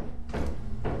 then.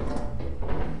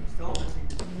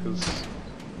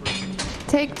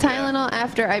 Take Tylenol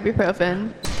after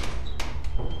ibuprofen.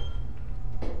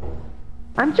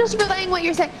 I'm just relaying what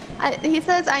you're saying. He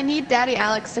says I need Daddy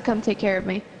Alex to come take care of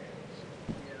me.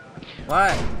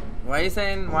 What? Why are you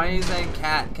saying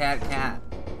cat?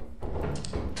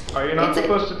 Are you not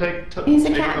supposed to take He's a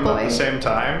take cat them boy. at the same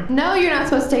time? No, you're not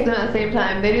supposed to take them at the same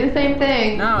time. They do the same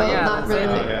thing. No, but yeah, not really.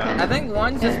 same. Yeah. kind I of. think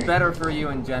one's just better for you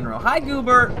in general. Hi,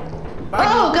 Goobert. Bye,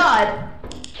 Oh God!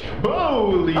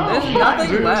 Holy There's shit.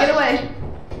 nothing left. Get away!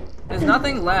 There's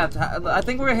nothing left. I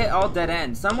think we're gonna hit all dead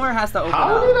ends. Somewhere has to open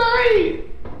How up. did I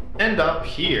end up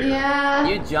here? Yeah.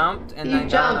 You jumped and You then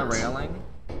got on the jumped. railing.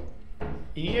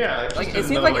 Yeah. I just Like it didn't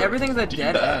seems know, like everything's a do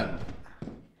dead that. end.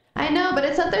 I know, but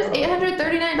it said there's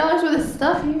 $839 worth of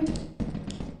stuff here.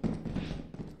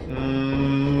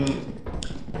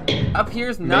 Up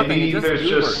here's nothing. Maybe It's just there's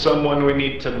Goobert. just someone we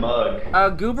need to mug.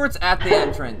 Goobert's at the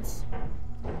entrance.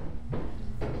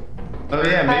 Oh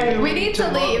yeah, maybe Alright, we need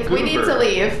to mug leave. We need to Goober.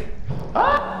 leave.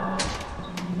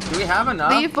 Do we have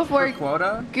enough Leave before for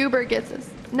quota? Goober gets us.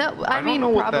 No, I don't mean know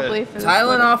what probably that- for this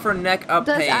Tylenol one. for neck up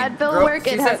Does pain. Advil Girl, work?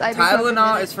 she It said has ibuprofen in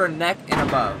Tylenol it. is for neck and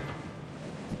above.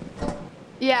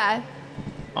 Yeah.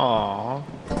 Aw,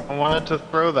 I wanted to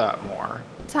throw that more.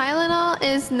 Tylenol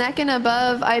is neck and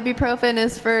above. Ibuprofen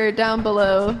is for down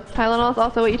below. Tylenol is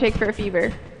also what you take for a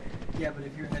fever. Yeah, but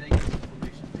if your headache is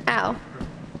inflammation. Ow.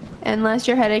 Unless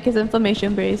your headache is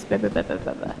inflammation based. Blah, blah, blah, blah,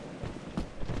 blah, blah.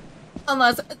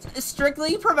 Unless it's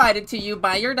strictly provided to you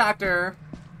by your doctor.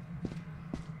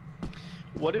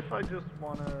 What if I just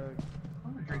wanna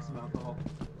Drink some alcohol.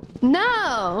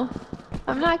 No!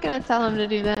 I'm not gonna tell him to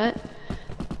do that.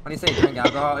 When you say drink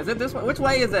alcohol, is it this way? Which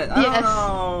way is it? I Yes. don't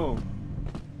know.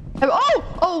 Oh!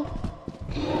 Oh!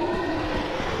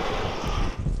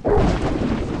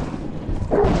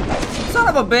 Son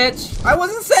Son of a bitch! I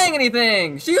wasn't saying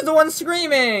anything! She was the one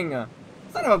screaming!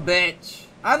 Son of a bitch!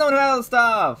 I don't know how to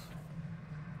stuff!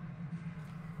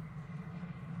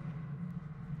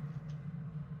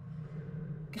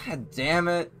 God damn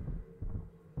it.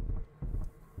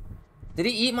 Did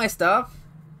he eat my stuff?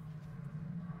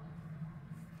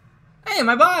 Hey,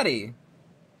 my body!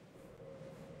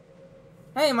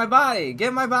 Hey, my body!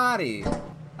 Get my body!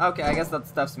 Okay, I guess that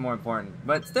stuff's more important.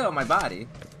 But still, my body.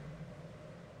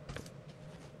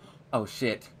 Oh,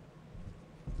 shit.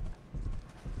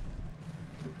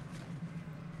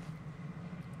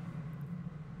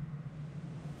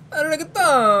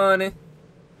 Reggaeton!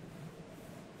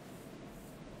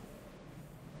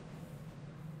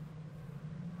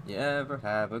 You ever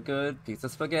have a good piece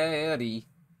of spaghetti?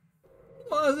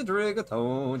 Was it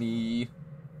rigatoni?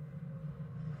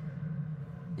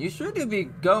 You sure do be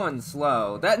going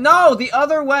slow. No, the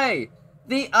other way!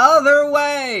 The other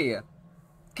way!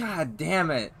 God damn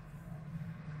it.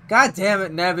 God damn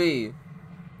it, Nebby.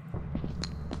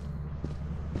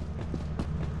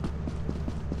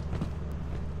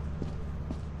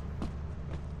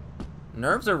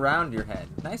 Nerves around your head.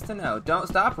 Nice to know. Don't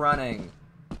stop running.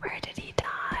 Where did he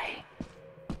die?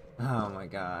 Oh my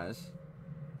gosh.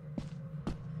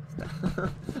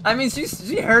 I mean,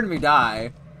 she heard me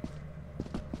die.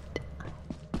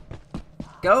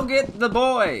 Go get the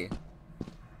boy.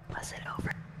 Was it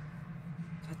over?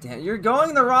 God damn, you're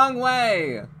going the wrong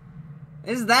way.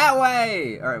 It's that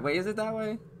way. All right, wait, is it that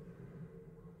way?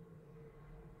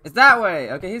 It's that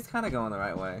way. Okay, he's kind of going the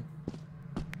right way.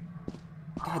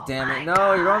 God damn it!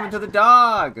 No, you're going into the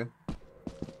dog.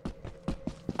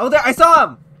 Oh, there! I saw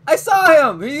him. I saw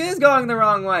him. He is going the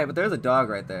wrong way, but there's a dog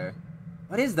right there.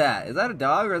 What is that? Is that a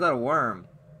dog or is that a worm?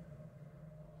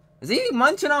 Is he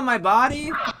munching on my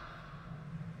body?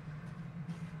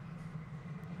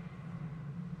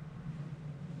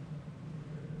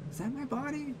 Is that my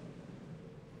body?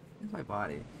 That's my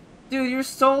body. Dude, you're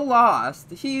so lost.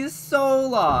 He's so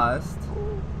lost.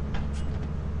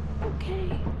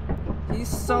 Okay. He's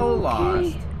so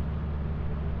lost.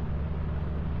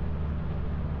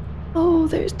 Oh,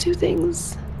 there's two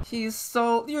things. You're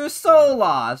so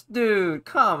lost, dude.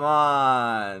 Come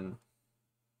on.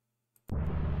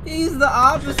 He's the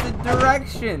opposite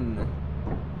direction.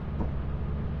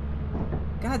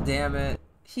 God damn it.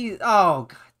 Oh,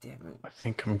 god damn it. I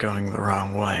think I'm going the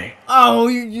wrong way. Oh,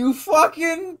 you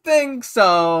fucking think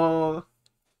so.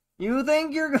 You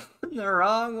think you're going the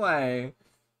wrong way.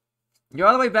 You're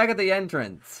all the way back at the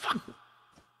entrance.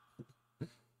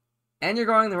 And you're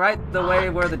going the way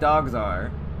where the dogs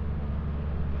are.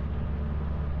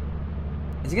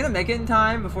 Is he gonna make it in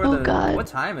time before God. What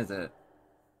time is it?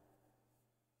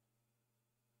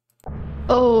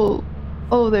 Oh,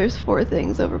 there's 4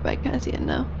 things over by Cassian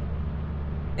now.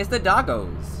 It's the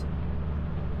doggos.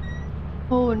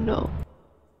 Oh no.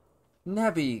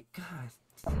 Nebby,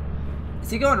 god. Is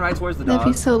he going right towards the Nebby's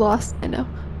dogs? so lost, I know.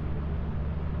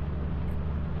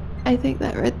 I think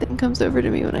that red thing comes over to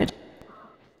me when I...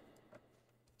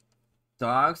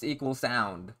 Dogs equal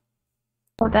sound.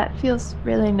 Oh, that feels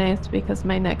really nice because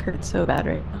my neck hurts so bad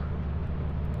right now.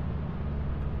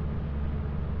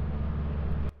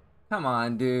 Come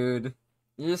on, dude.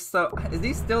 You're so... Is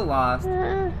he still lost?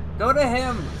 Go to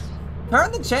him!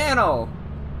 Turn the channel!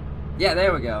 Yeah,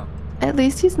 there we go. At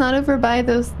least he's not over by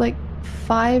those, like,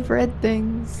 5 red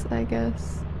things, I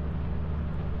guess.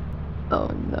 Oh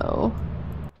no.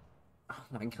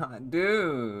 Oh my god,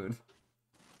 dude.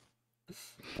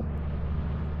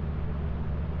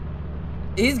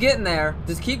 He's getting there.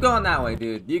 Just keep going that way,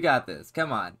 dude. You got this.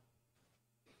 Come on.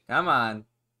 Come on.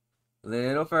 A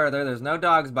little further. There's no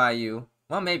dogs by you.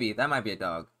 Well, maybe. That might be a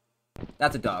dog.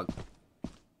 That's a dog.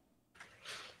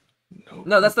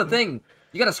 No, that's the thing.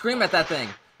 You gotta scream at that thing.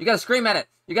 You gotta scream at it.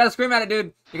 You gotta scream at it,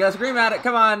 dude. You gotta scream at it.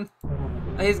 Come on.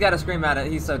 He's gotta scream at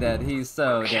it. He's so dead. He's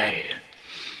so dead.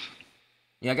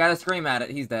 Yeah, I gotta scream at it.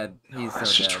 He's dead. He's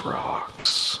That's so dead. just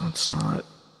rocks. That's not...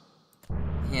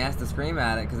 He has to scream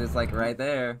at it because it's like right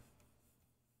there.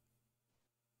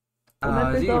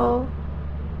 Is he...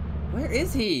 Where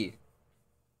is he?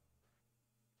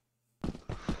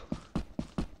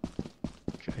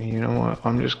 Okay, you know what?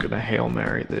 I'm just gonna Hail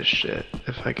Mary this shit.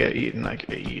 If I get eaten, I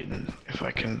get eaten. If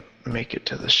I can make it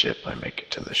to the ship, I make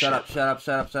it to the ship. Shut up, shut up,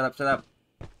 shut up, shut up, shut up.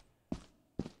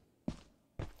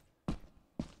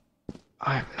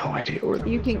 I have no idea where the...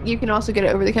 You can also get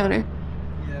it over the counter.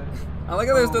 I like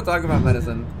how they're still talking about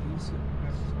medicine.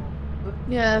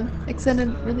 Yeah,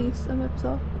 extended release of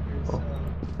himself.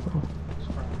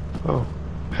 Oh.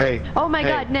 Hey. Oh my hey,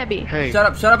 god, Nebby. Hey.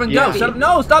 Shut up and go! Shut up!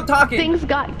 No, stop talking! Things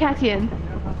got Cassian.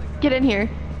 Get in here.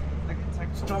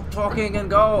 Stop talking and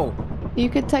go! You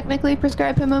could technically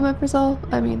prescribe him omeprazole.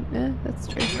 I mean, that's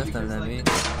true. That's not that me.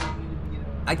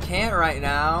 I can't right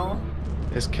now.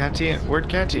 Is Catian? Where'd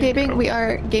Catian Gaming, go? we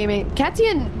are gaming.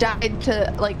 Catian died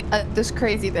to like this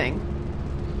crazy thing.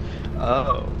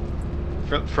 Oh.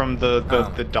 From the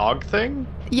dog thing?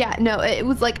 Yeah, no, it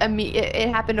was like it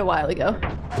happened a while ago.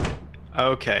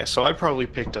 Okay, so I probably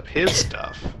picked up his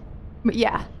stuff. But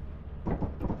yeah.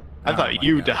 I Oh thought my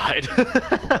you God.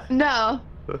 died.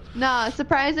 No,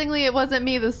 surprisingly, it wasn't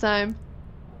me this time.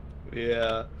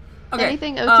 Yeah. Okay.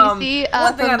 Anything OTC,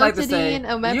 one thing I'd like to say,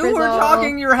 famotidine, you were omeprazole.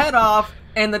 talking your head off,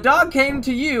 and the dog came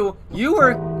to you.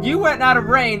 You went out of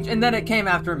range, and then it came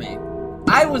after me.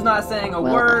 I was not saying a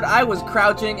Well- word. I was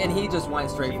crouching, and he just went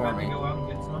straight for me.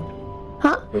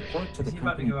 Huh? Report to the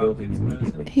company building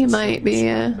immediately. He might be, Scrap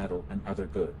yeah. metal and other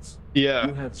goods. Yeah.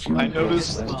 You have 2 I days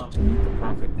noticed. left to meet the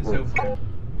profit quota.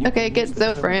 You Okay, can get use the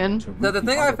Zofran. terminal to The read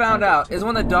thing I profit found quota out to is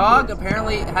when the open dog goods.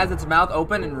 apparently has its mouth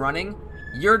open and running,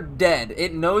 you're dead.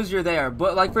 It knows you're there,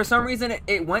 but like for some reason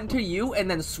it went to you and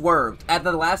then swerved at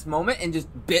the last moment and just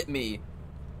bit me.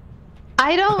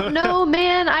 I don't know,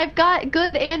 man. I've got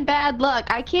good and bad luck.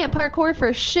 I can't parkour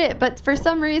for shit, but for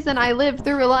some reason I lived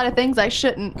through a lot of things I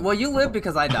shouldn't. Well, you lived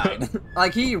because I died.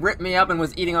 Like he ripped me up and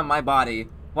was eating on my body,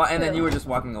 well, and then you were just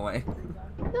walking away.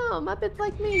 No, Muppets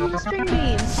like me. He's a string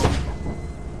bean.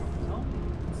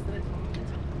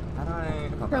 How do I?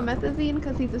 hold on. Promethazine,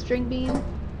 because he's a string bean.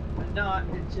 No,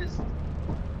 it's just.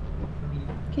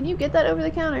 Can you get that over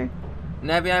the counter?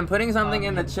 Nebby, I'm putting something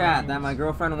in the chat that my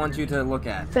girlfriend wants you to look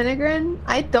at. Finegrin?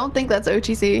 I don't think that's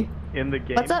OTC. In the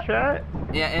game What's up? chat?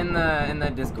 Yeah, in the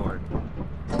Discord.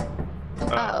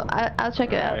 Oh, I'll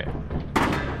check it out.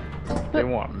 They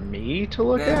want me to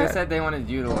look They at? said they wanted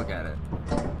you to look at it.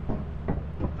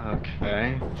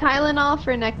 Okay. Tylenol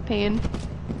for neck pain.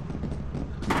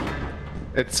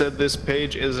 It said this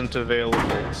page isn't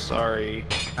available. Sorry.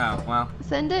 Oh, well.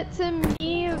 Send it to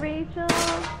me, Rachel.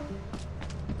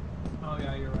 Oh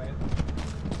yeah, you're right.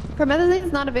 Promethazine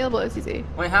is not available OTC.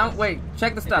 Wait,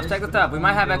 check the stuff, check the stuff. We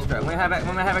might have extra. We might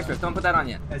have extras. Don't put that on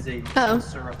yet. As a Oh.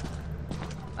 syrup.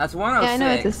 That's 106. Yeah, I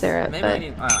know it's a syrup, Maybe but- I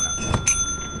need, I don't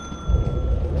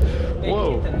know.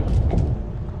 Whoa.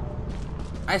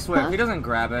 I swear, Huh? if he doesn't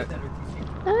grab it.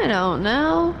 I don't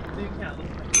know.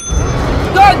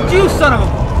 God, you son of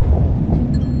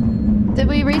a... Did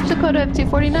we reach the quota of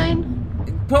 249?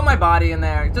 Put my body in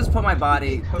there. Just put my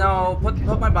body. No,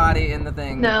 put my body in the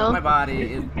thing. No. Put my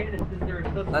body in...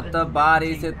 Let the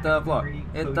bodies hit the floor.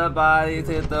 Hit the bodies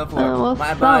hit the floor. Oh, well,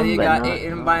 my body some, but got not-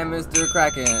 eaten by Mr.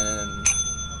 Kraken.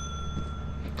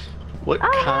 What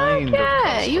Oh, kind of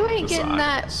yeah, you custom ain't getting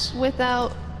that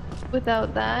designs?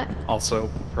 without that. Also,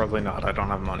 probably not. I don't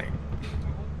have money.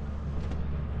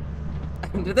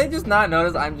 Did they just not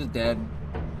notice I'm just dead?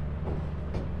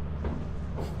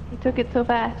 He took it so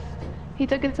fast. He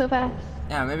took it so fast.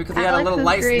 Yeah, maybe because he had a Alex little is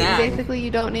light great. snack. Basically,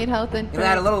 you don't need health He insurance.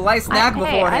 had a little light snack Hey,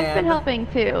 beforehand. I've been helping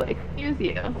too. Excuse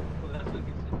you. Well, that's what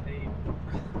gets you paid.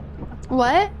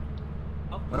 What?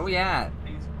 What are we at?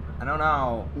 I don't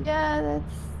know. Yeah,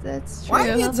 that's true. Why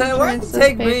did you Health why did insurance you does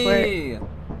take pay for it. me?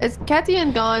 Is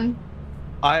Catian gone?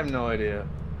 I have no idea.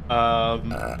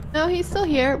 No, he's still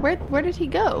here. Where did he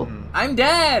go? I'm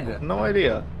dead. No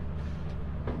idea.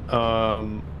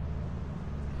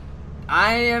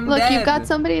 I am Look, dead. you've got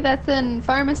somebody that's in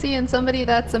pharmacy and somebody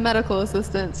that's a medical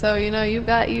assistant. So you know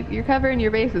you're covering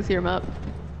your bases here, Mup.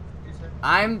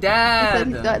 I'm I dead. said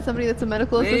he's got somebody that's a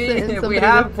medical assistant and Leave. somebody We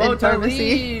have that's in quota pharmacy.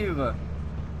 leave.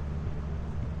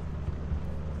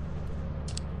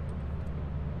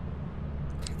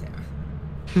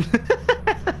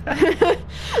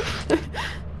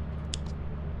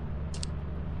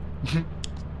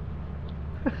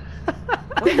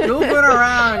 Quit goofing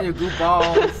around, you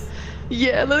goofballs.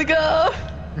 Yeah, let's go.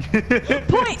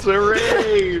 It's a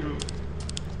rave!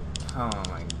 Oh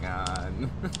my god.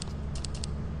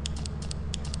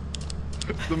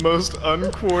 The most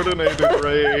uncoordinated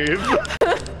rave.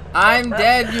 I'm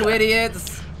dead, you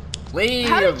idiots. Leave.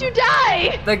 How did you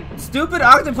die? The stupid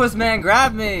octopus man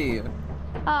grabbed me.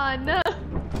 Aw, no.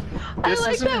 This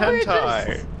isn't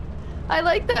hentai. I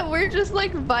like that we're just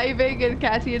like vibing and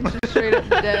Catian's just straight up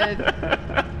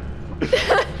dead.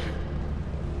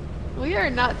 We are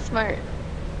not smart.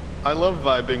 I love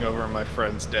vibing over my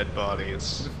friends' dead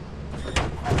bodies. Oh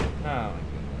my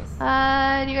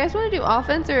goodness. Do you guys want to do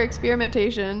offense or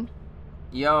experimentation?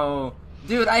 Yo.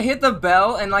 Dude, I hit the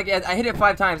bell and like I hit it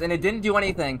 5 times and it didn't do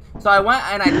anything. So I went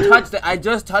and I touched it. I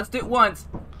just touched it once.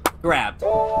 Grabbed.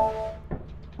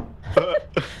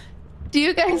 Do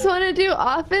you guys want to do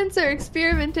offense or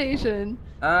experimentation?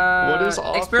 What is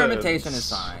Experimentation offense? is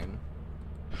fine.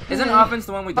 Isn't offense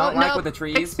the one we don't like no. with the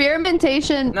trees?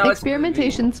 Experimentation. No, it's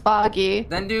Experimentation's foggy.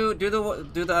 Then do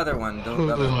the other one. The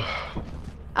other.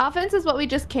 Offense is what we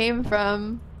just came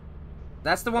from.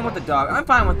 That's the one with the dog. I'm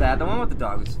fine with that. The one with the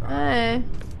dog is fine.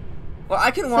 Well, I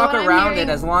can walk what I'm around hearing-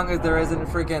 it as long as there isn't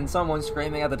freaking someone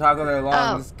screaming at the top of their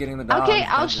lungs getting the dog. Okay,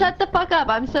 I'll shut the fuck up.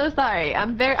 I'm so sorry.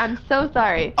 I'm so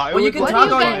sorry. I Well, you would can like talk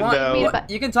to all you find want. out-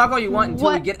 You can talk all you want until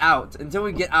we What? get out. Until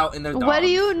we get out and there's dogs. What do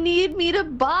you need me to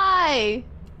buy?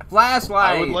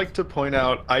 Flashlight. I would like to point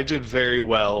out I did very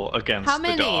well against How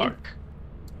many? the dog.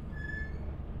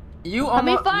 You How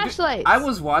many almost. flashlights? I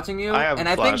was watching you, I have and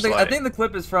a I flashlight. think the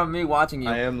clip is from me watching you.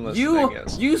 I am listening,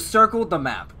 yes. You circled the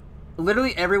map,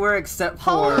 literally everywhere except for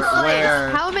Holy, where.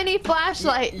 how many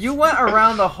flashlights? You went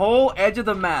around the whole edge of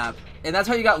the map, and that's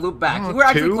how you got looped back. You were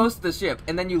actually two? close to the ship,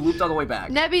 and then you looped all the way back.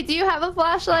 Nebby, do you have a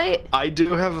flashlight? I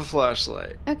do have a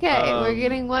flashlight. Okay, we're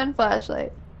getting one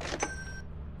flashlight.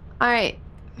 Alright.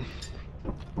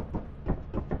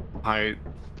 I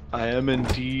am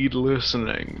indeed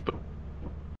listening, but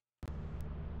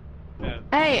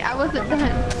Hey, I wasn't done.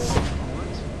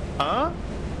 Huh?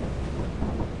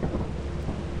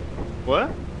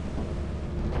 What?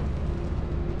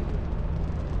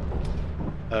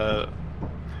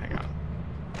 Hang on.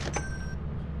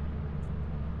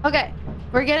 Okay,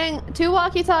 we're getting 2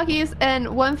 walkie-talkies and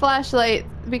 1 flashlight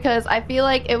because I feel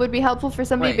like it would be helpful for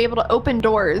somebody to be Wait. able to open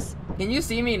doors. Can you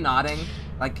see me nodding?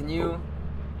 Like, can you?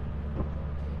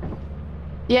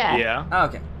 Yeah. Yeah. Oh,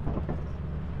 okay.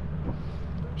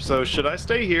 So should I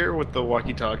stay here with the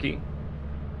walkie-talkie?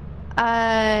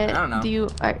 I don't know. Do you?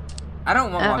 I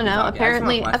don't want. I don't know. walkie-talkie. I just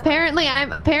want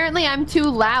flashlight. Apparently I'm too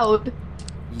loud.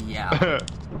 Yeah.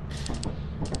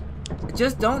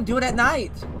 Just don't do it at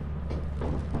night.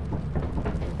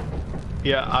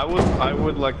 Yeah, I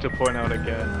would like to point out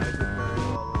again.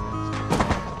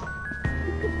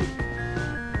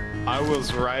 I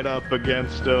was right up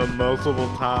against him multiple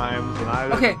times, and I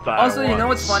didn't Okay. die Also, you know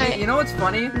once. what's funny? You know what's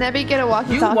funny? Nebby, get a You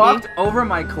walkie-talkie. walked over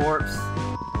my corpse.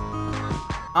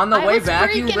 On the I way was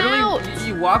back, you freaking literally out.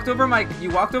 you walked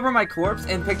over my corpse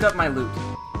and picked up my loot.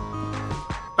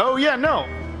 Oh yeah, no.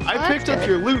 I that's picked up good.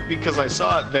 your loot because I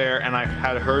saw it there, and I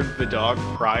had heard the dog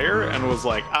prior, and was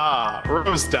like, ah,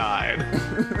 Rose died.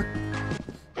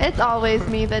 It's always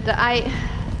me that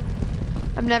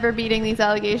I'm never beating these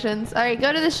allegations. All right,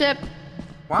 go to the ship.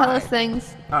 Why? Tell us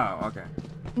things. Oh, okay.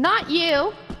 Not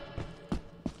you.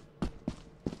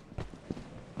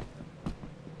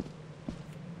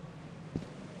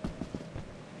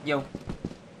 Yo.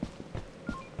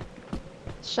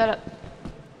 Shut up.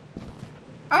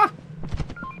 Ah!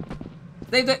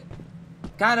 Saved it!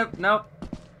 Kind of. Nope.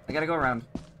 I gotta go around.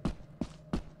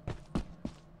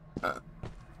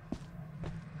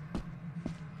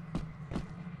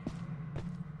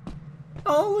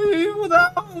 Don't leave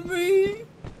without me!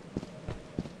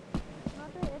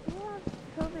 Mother, if you have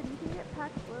COVID, you can get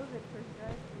Paxlovid for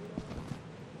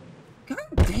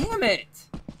God damn it!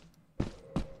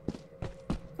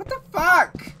 What the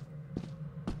fuck?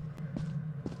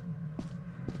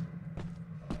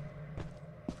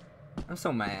 I'm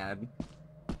so mad.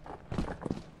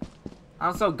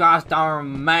 I'm so gosh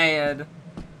darn mad.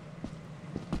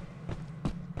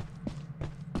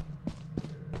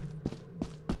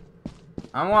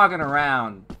 I'm walking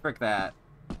around. Frick that.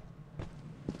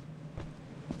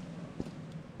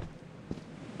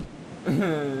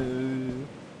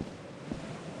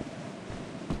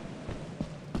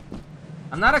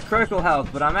 I'm not at critical health,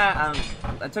 but I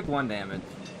took 1 damage.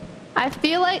 I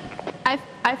feel like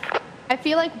I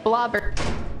feel like Blobber.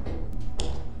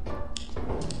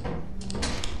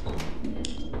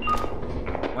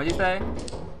 What'd you say?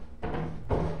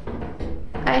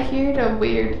 I heard a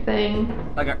weird thing.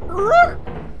 Like a.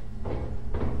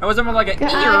 Or was it more like a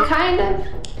ear? Kind of.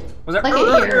 Was it Like an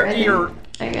ear, I think. ear?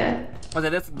 I guess. Was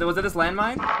it this? Was it this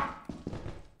landmine?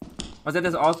 Was it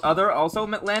this other also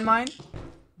landmine?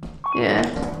 Yeah.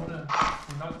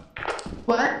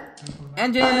 What?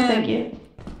 Engine. Oh, thank you.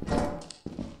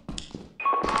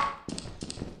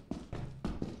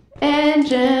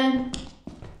 Engine.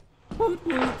 Woot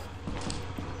woot.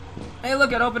 Hey,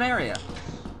 look at open area.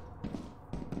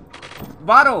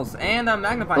 Bottles and a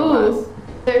magnifying glass. Ooh,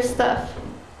 there's stuff.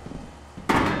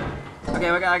 Okay,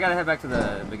 I gotta head back to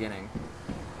the beginning.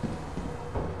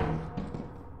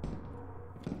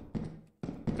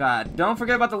 God, don't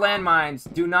forget about the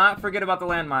landmines. Do not forget about the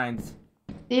landmines.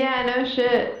 Yeah, no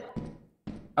shit.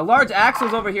 A large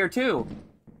axle's over here too.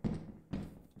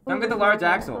 Don't get the large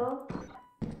axle.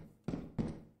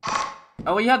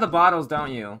 Oh, well, you have the bottles,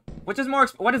 don't you? Which is more?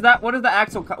 What is that? What is the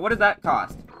axle? What does that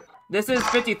cost? This is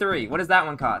 53. What does that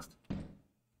one cost?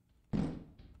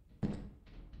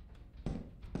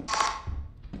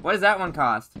 What does that one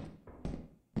cost?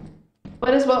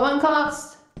 What does what one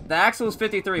cost? The axle is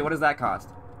 53. What does that cost?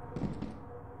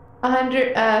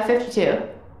 52.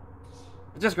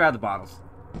 Just grab the bottles.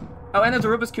 Oh, and there's a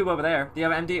Rubik's Cube over there. Do you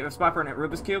have an empty spot for a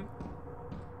Rubik's Cube?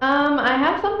 I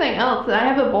have something else. I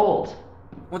have a bolt.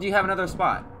 Well, do you have another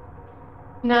spot?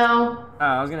 No. Oh,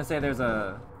 I was gonna say there's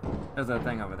a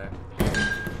thing over there.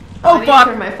 I Oh, need to fuck!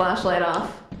 turn my flashlight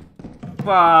off.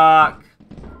 Fuck.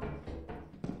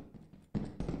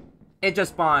 It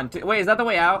just spawned. Wait, is that the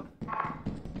way out?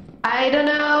 I don't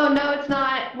know. No, it's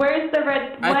not. Where's the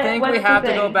red? I think we have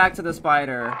to go back to the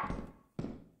spider.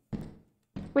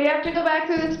 We have to go back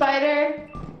through the spider.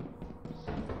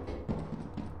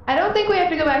 I don't think we have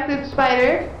to go back through the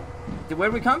spider. Where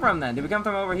did we come from then? Did we come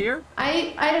from over here?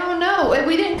 I don't know.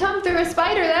 We didn't come through a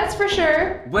spider, that's for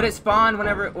sure. Would it spawn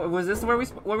whenever? Was this where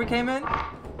we came in?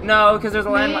 No, because there's a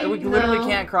landmine. We literally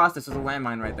can't cross this. There's a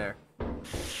landmine right there.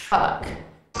 Fuck.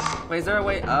 Wait, is there a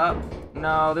way up?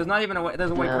 No, there's not even a way.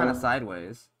 There's a way kind of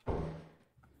sideways.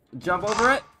 Jump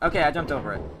over it? Okay, I jumped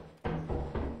over it.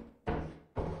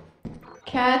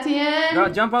 Catian? Go,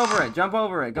 jump over it. Jump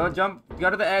over it. Go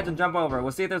to the edge and jump over it.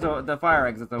 We'll see if there's the fire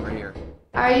exits over here.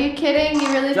 Are you kidding? You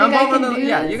really Jump think I over can do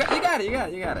yeah, this? you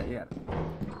got it.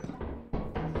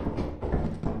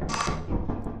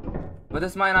 But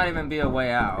this might not even be a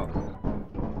way out.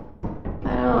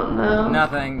 I don't know.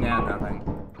 Nothing. Yeah, nothing.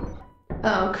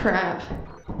 Oh, crap.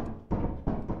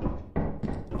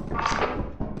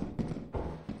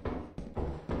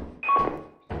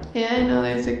 Yeah, I know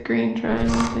there's a green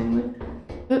triangle thing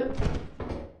there.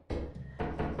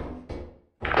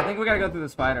 I think we gotta go through the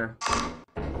spider.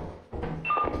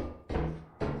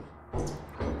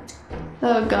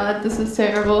 Oh god, this is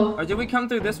terrible. Or did we come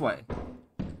through this way?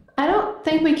 I don't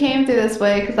think we came through this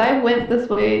way, because I went this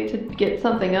way to get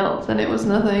something else, and it was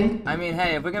nothing. I mean,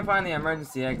 hey, if we can find the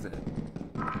emergency exit.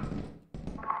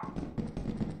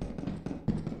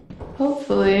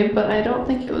 Hopefully, but I don't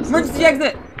think it was Emergency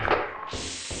exit!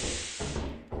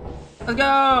 Let's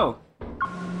go!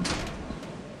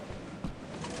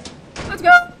 Let's go!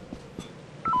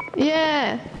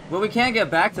 Yeah! Well, we can't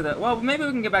get back to the... Well, maybe we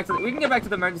can get back to the... We can get back to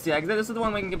the emergency exit. This is the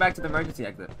one we can get back to the emergency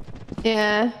exit.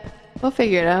 Yeah. We'll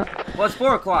figure it out. Well, it's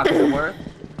 4 o'clock. Is it worth?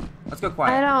 Let's go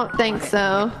quiet. I don't think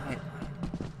so. Quiet.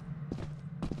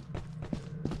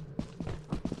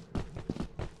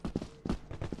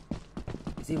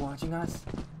 Is he watching us?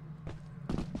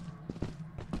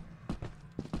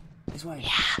 This way.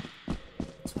 Yeah.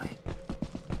 This way.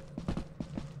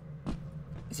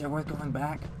 Is it worth going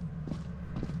back?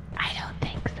 I don't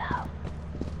think so.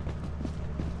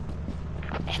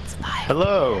 It's fine.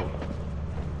 Hello.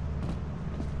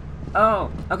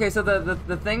 Oh, okay. So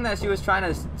the thing that she was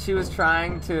trying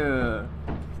to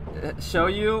show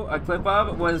you a clip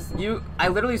of was you. I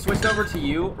literally switched over to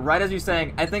you right as you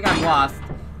saying, "I think I'm lost,"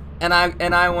 and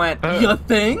I went, "You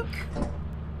think?"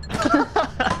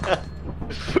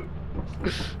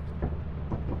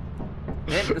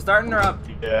 Hey, starting her up.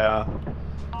 Yeah.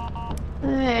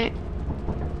 Alright.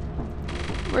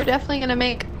 We're definitely gonna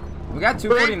make We got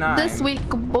 249 this week,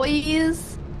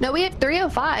 boys. No, we have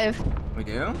 305. We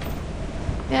do?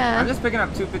 Yeah. I'm just picking up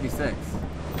 256.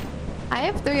 I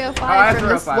have 305 Oh, I have from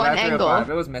this 305. I one have angle. 305.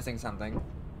 It was missing something.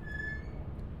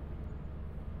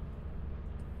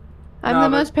 I'm No, the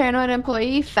but- most paranoid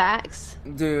employee. Facts.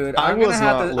 Dude, I I'm was gonna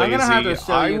have not to. lazy. I'm gonna have to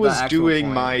show I you was the actual doing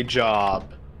point. my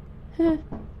job.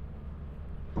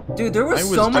 Dude, there were I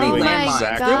was so many doing landmines.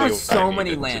 exactly There were what so I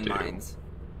many needed to do. landmines.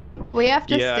 We have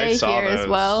to Yeah, I stay saw here as those.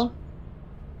 well.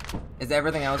 Is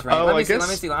everything else right? Oh, let me I see. guess Let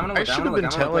me see. I'm gonna I look. should I'm have gonna been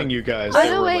look. I'm gonna telling look. you guys Oh,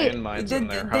 there no, were wait. landmines in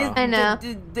there, huh? I know.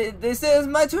 They say it's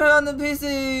my turn on the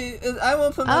PC. I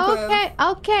won't put my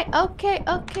Okay, okay.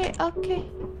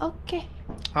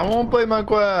 I won't play my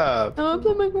grab. I'll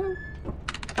play my game.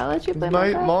 I'll let you play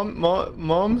My my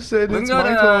mom said We can it's go my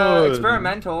to turn.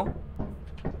 experimental.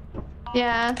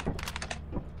 Yeah,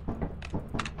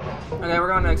 Okay, we're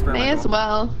going to experimental. may as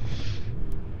well.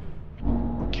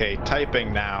 Okay,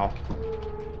 typing now.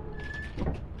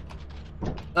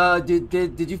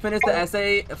 Did you finish the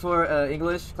essay for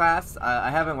English class? I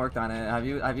haven't worked on it. Have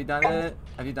you done it?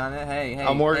 Have you done it? Hey.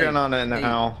 I'm working on it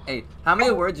now. Hey, how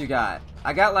many words you got?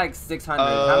 I got like 600.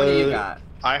 How many you got?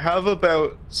 I have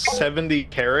about 70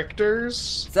 characters.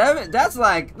 7? That's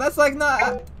like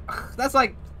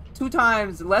 2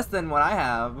 times less than what I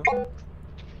have.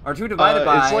 Or 2 divided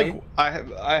by. It's like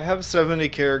I have 70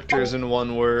 characters in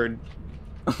one word.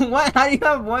 What? How do you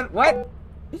have one? What?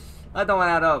 That don't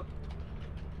add up.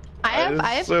 I have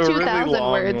It's a really 2,000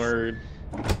 long words. word.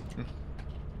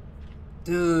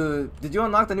 Dude, did you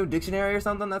unlock the new dictionary or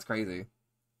something? That's crazy.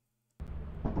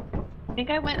 think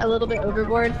I went a little bit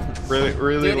overboard. Really,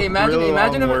 Dude, imagine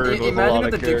long if, word with a imagine lot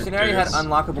if the of dictionary had characters.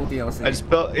 unlockable DLC. I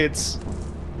spelled it's.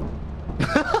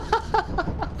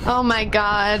 Oh my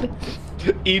god.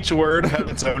 Each word had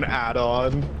its own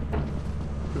add-on.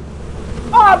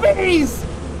 Oh, bees!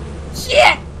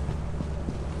 Shit!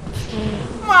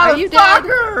 Are you dead?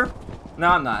 Motherfucker! No,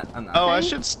 I'm not. I'm not. Oh, I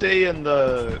should stay in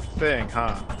the thing,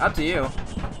 huh? Up to you.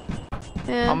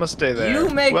 Yeah. I'm gonna stay there. You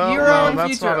make Well, your no, own that's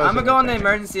future. not what I I'm was gonna go on the thinking.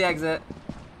 emergency exit.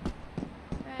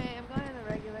 Alright, I'm going in the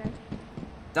regular.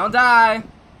 Don't die.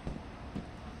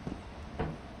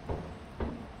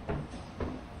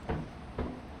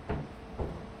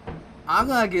 I'm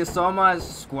gonna get so much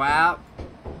scrap.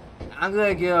 I'm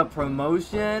gonna get a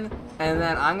promotion, and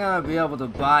then I'm gonna be able to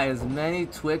buy as many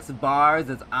Twix bars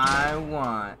as I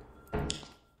want.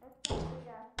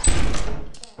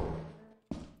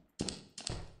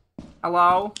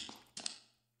 Hello? Oh,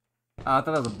 I thought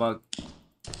that was a bug.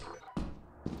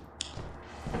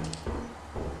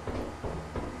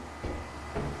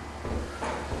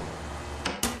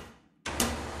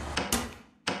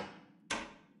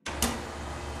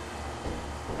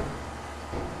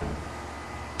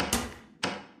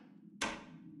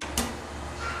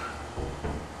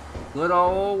 Good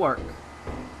old work.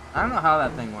 I don't know how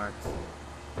that thing works.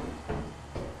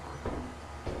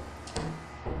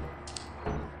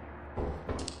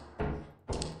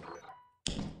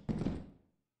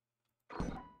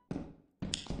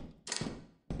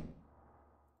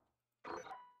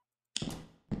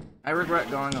 I regret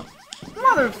going up.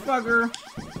 Motherfucker!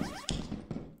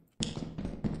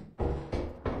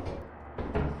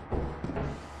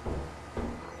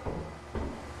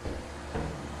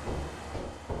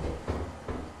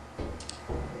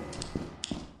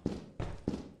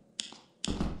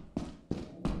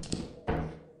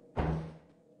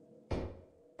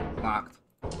 Locked.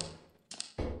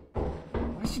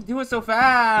 Why did she do it so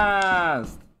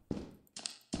fast?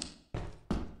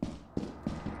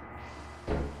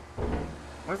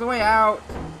 Where's the way out?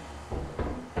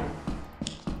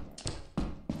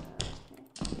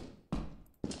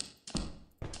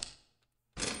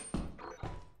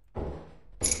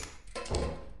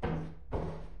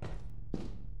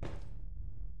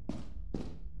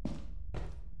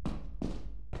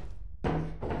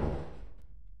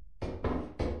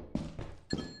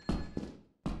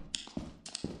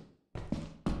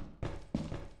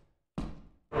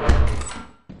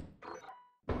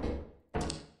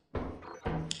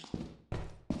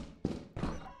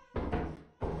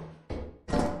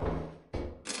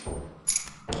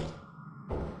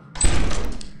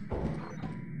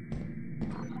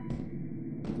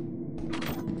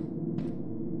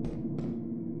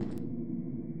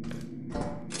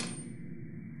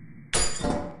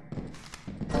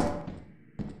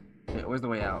 Okay, where's the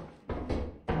way out?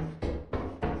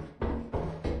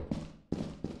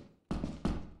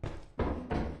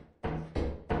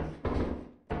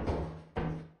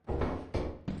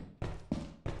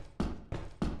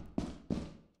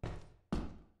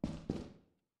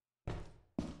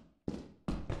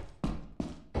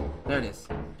 There it is.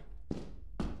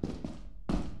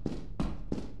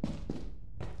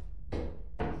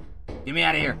 Get me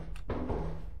out of here.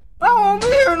 I won't be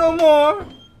here no more.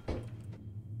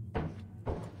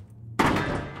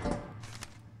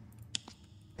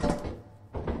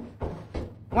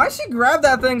 Why'd she grab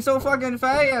that thing so fucking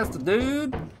fast,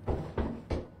 dude?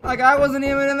 Like, I wasn't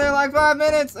even in there like 5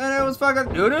 minutes, and it was fucking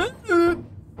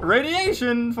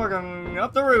radiation fucking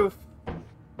up the roof.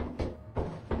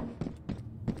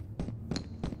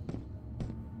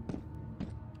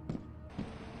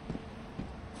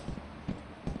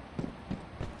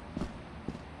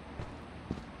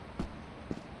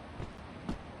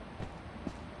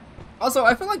 Also,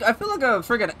 I feel like a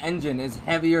friggin' engine is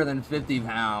heavier than 50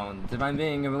 pounds, if I'm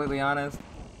being completely honest.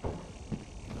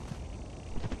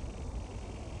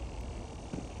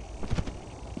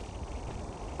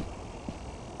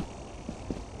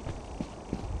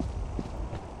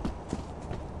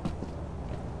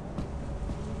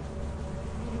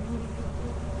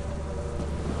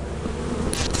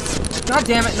 God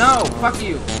damn it, no! Fuck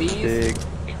you, bees.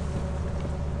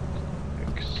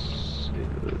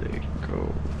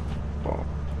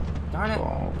 Darn it.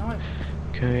 No,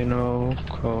 what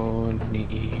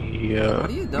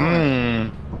are you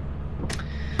doing?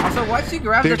 Also, why'd she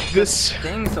grab this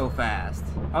thing so fast?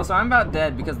 Also, I'm about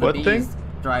dead because the bees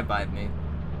drive-by'd me.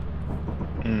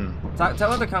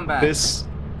 Tell her to come back.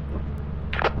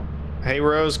 Hey,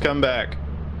 Rose, come back.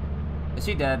 Is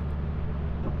she dead?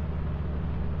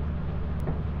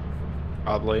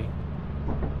 Probably.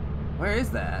 Where is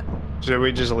that? Should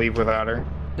we just leave without her?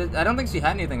 I don't think she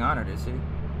had anything on her, did she?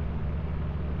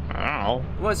 Ow.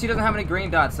 Well, she doesn't have any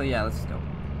green dots, so yeah, let's just go.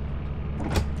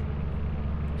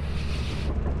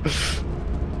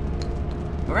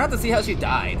 We're gonna have to see how she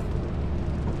died.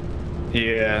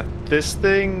 Yeah,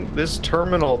 this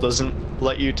terminal doesn't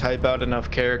let you type out enough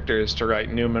characters to write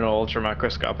numinal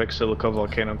ultramicroscopic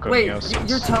silicovolcanoconiosis. Wait,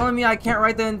 you're telling me I can't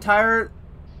write the entire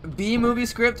B-movie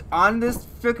script on this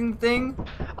freaking thing?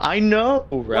 I know,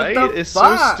 right? What the It's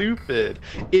fuck? so stupid.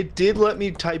 It did let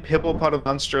me type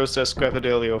hippopotamonstros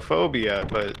esquipedaliophobia,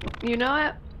 but... You know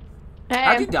what? Hey.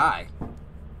 How'd you die?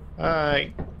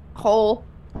 Hole.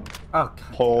 Oh, God.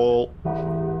 Hole.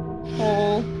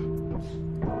 Hole.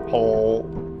 Hole.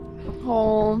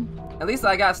 Hole. At least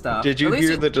I got stuff. Did you At least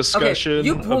hear the discussion okay,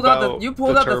 you pulled about out the you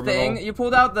pulled out the terminal? thing. You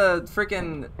pulled out the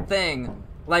freaking thing,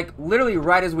 like literally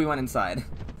right as we went inside.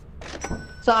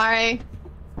 Sorry.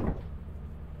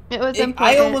 It was important.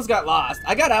 I almost got lost.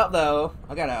 I got out though.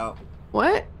 I got out.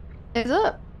 What is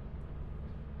up?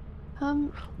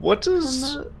 What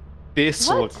does this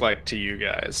What? look like to you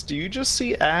guys? Do you just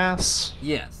see ass?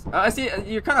 Yes. I see.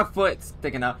 Your kind of foot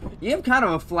sticking out. You have kind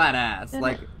of a flat ass.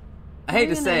 Like, I hate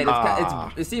to say it.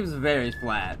 It seems very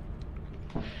flat.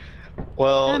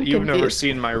 Well, I'm you've never confused.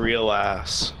 seen my real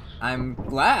ass. I'm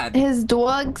glad. His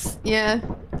dogs. Yeah.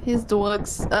 His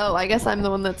dogs. Oh, I guess I'm the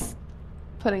one that's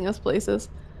putting us places.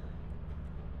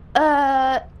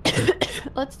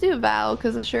 Let's do Val,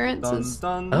 because assurance is...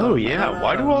 Oh yeah,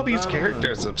 why do all these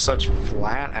characters have such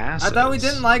flat asses? I thought we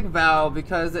didn't like Val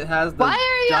because it has the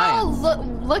Why are y'all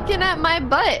giants. looking at my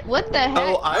butt? What the heck?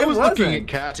 Oh, I It was looking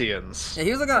wasn't. at Catian's. Yeah,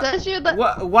 he was like a. Does you the-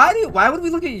 Why would we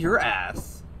look at your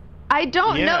ass? I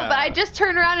don't know, Yeah. but I just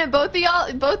turned around and both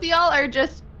of y'all are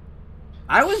just...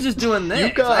 I was just doing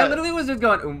this. got- I literally was just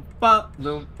going oompa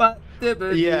loompa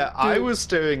dibba Yeah, I doo. was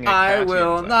staring at I Catian's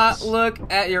will not ass. look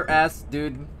at your ass,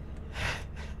 dude.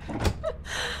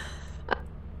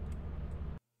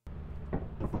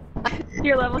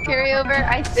 Your level carryover?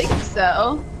 I think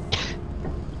so.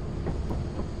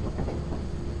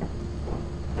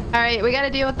 Alright, we gotta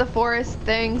deal with the forest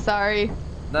thing, sorry.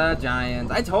 The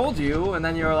giants. I told you, and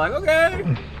then you were like,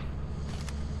 okay.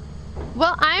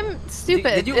 Well, I'm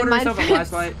stupid. Did you in order my yourself a defense.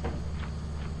 flashlight?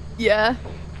 Yeah.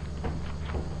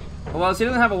 Well, she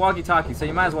doesn't have a walkie-talkie, so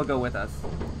you might as well go with us.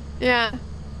 Yeah.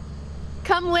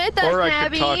 Come with us, Or I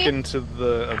Nabby. could talk into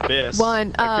the abyss.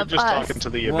 One I of could just us. talk into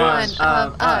the One abyss.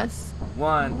 of us.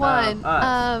 One One of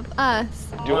us. of us.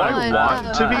 Do I One want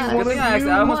of to be us. one Good of thing I you?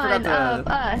 almost One forgot of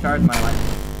to us. charge my light.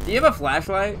 Do you have a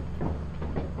flashlight?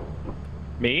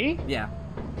 Me? Yeah.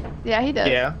 Yeah, he does.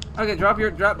 Yeah. Okay, drop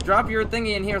your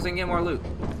thingy in here so we can get more loot.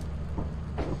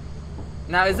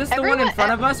 Now, is this the one in Everyone-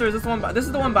 front of us, or is this one? This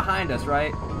is the one behind us,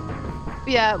 right?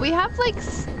 Yeah, we have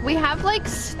like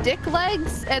stick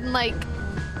legs and like.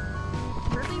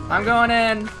 I'm going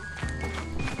in.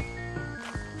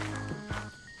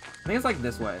 I think it's like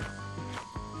this way.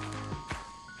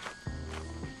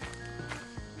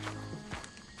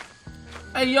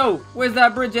 Hey, yo, where's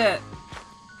that bridge at?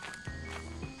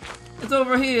 It's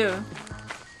over here.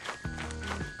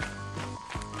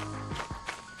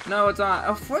 No, it's not.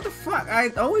 Oh, what the fuck? I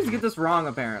always get this wrong,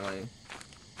 apparently.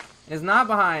 It's not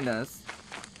behind us.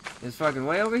 It's fucking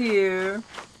way over here.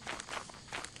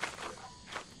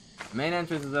 Main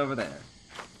entrance is over there.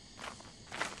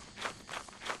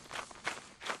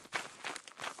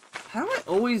 How do I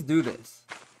always do this?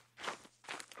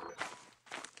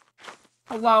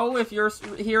 Hello, if you're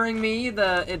hearing me,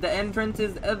 the entrance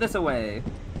is this away.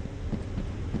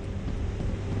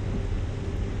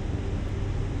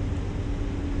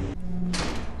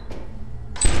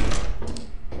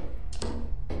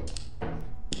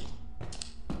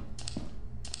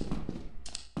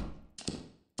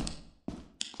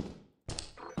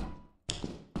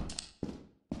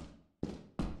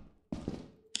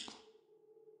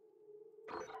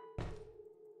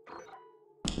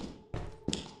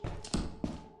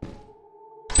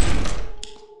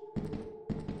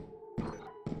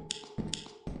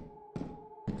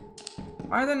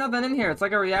 Why is there nothing in here? It's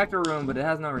like a reactor room, but it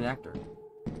has no reactor.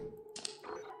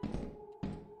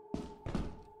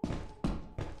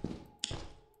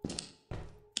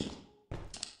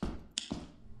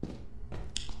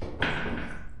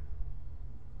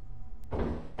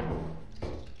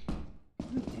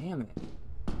 Damn it.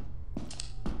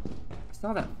 I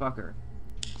saw that fucker.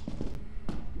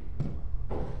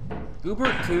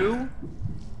 Goobert 2?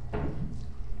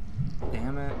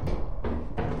 Damn it.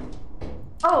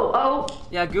 Oh.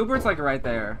 Yeah, Goobert's like right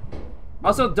there.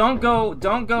 Also, don't go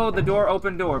the door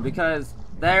open door because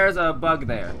there's a bug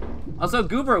there. Also,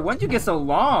 Goobert, when'd you get so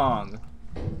long?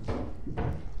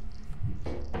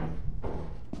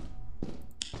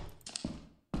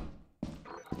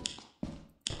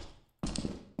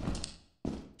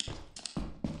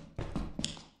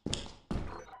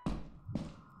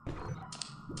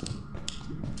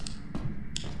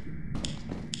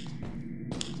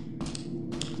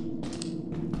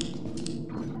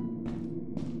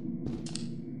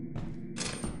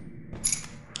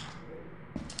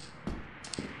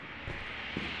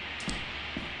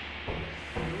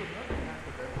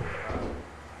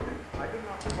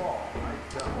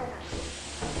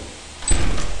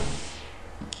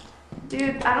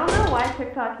 Dude, I don't know why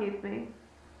TikTok hates me.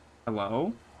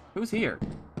 Hello? Who's here?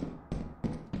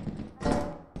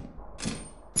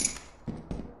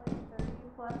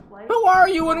 Who are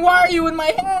you and why are you in my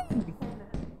head?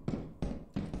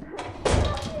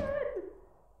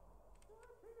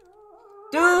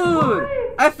 Dude!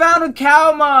 I found a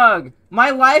cow mug!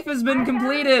 My life has been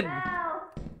completed!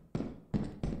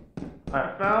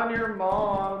 I found your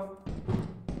mom.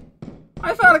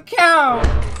 I found a cow!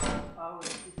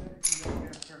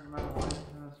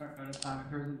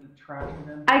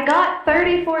 I got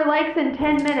 34 likes in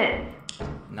 10 minutes.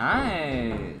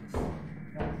 Nice.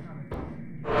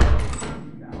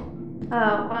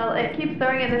 Oh, well, it keeps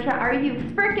throwing in the chat. Are you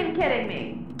freaking kidding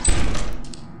me?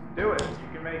 Do it. You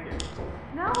can make it.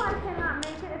 No, I cannot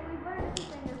make it. If we've learned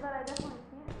anything, is that I definitely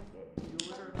can't make it. You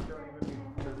literally don't even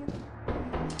need to.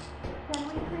 Can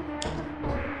we premiere some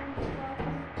more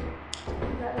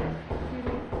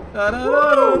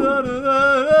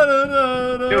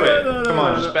Do it. Come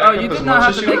on, just back Oh, up you as did much not have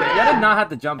as to you make it. can. You did not have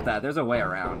to jump that. There's a way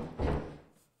around.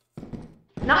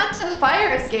 Not to the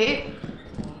fire escape.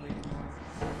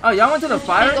 Oh, y'all went to the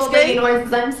fire People making escape?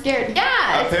 noises, I'm scared.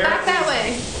 Yeah, it's back that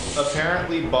way.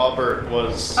 Apparently, Bobbert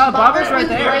was. Oh, Bobbert's right was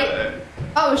there. right-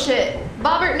 Oh shit.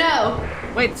 Bobbert, no.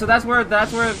 Wait, so that's where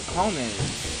home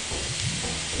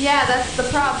is. Yeah, that's the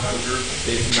problem.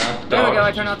 There we go,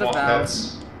 I turned out this valve.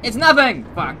 It's nothing!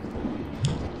 Fuck.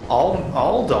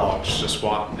 All dogs just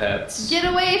want pets. Get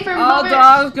away from All Bobbert.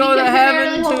 dogs go We to can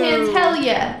heaven hold hands. too. Hell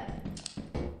yeah.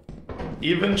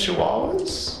 Even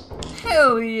chihuahuas?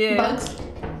 Hell yeah. Bugs.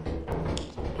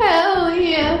 Hell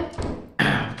yeah.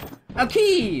 A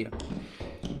key!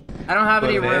 I don't have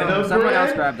any Banana room. Someone bread?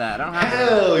 else grab that. I don't have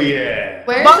Hell yeah!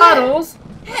 Where's bottles!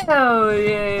 Hell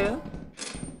yeah!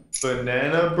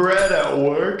 Banana bread at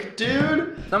work,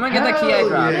 dude? Someone get the key I Hell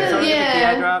dropped. yeah. Someone get the key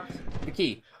I Yeah. dropped. The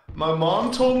key. My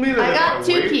mom told me that I got if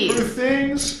I 2 wait keys. for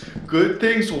things, good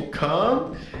things will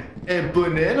come. And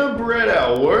banana bread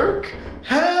at work?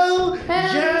 Hell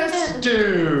yes, yeah.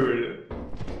 dude!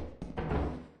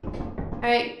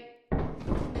 Alright.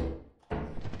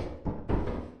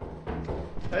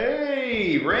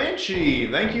 Hey, Ranchy,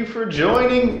 thank you for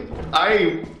joining.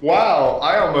 Wow,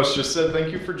 I almost just said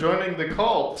thank you for joining the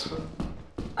cult.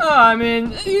 Oh, I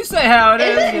mean, you say how it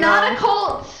is. Is it you not know? a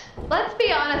cult? Let's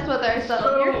be honest with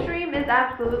ourselves. Your stream is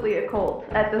absolutely a cult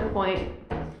at this point.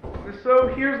 So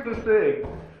here's the thing.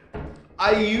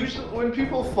 When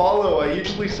people follow, I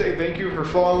usually say thank you for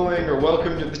following or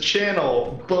welcome to the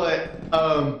channel, but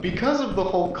because of the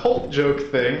whole cult joke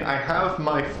thing, I have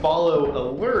my follow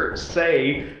alert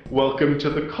say welcome to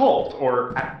the cult,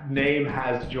 or name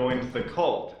has joined the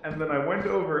cult. And then I went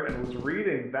over and was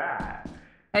reading that.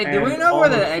 Hey, do we know where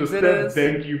the almost exit said, is?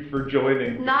 Thank you for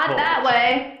joining the Not cult. that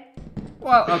way.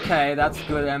 Well, okay, that's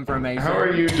good information. How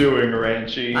are you doing,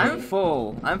 Ranchy? I'm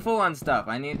full. I'm full on stuff.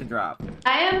 I need to drop.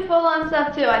 I am full on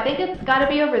stuff too. I think it's gotta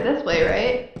be over this way,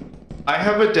 right? I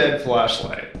have a dead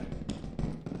flashlight.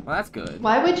 Well, that's good.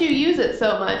 Why would you use it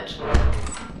so much?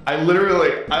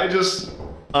 I just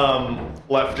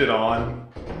left it on.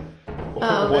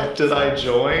 Oh, What did I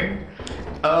join?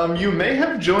 You may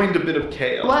have joined a bit of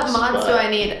chaos. What mods do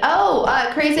I need? Oh,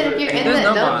 Crazy, if you're in There's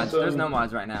no the mods. There's no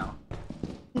mods right now.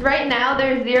 right now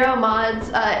there's 0 mods.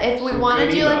 If we want to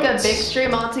Any do like a mods? big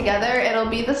stream all together, it'll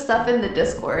be the stuff in the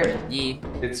Discord. Yee.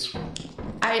 It's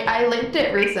I linked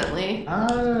it recently. I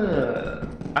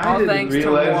All didn't thanks to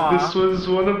realize moi. this was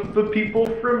one of the people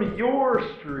from your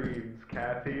streams,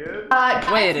 Catian.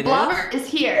 Guys, Wait, it Blobbert is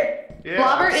here.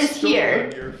 Blobbert is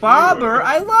here. Bobber?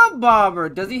 I love Bobber.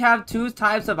 Does he have 2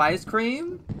 types of ice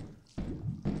cream?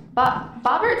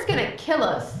 Bobbert's gonna kill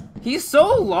us. He's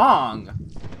so long.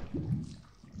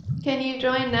 Can you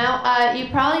join now? You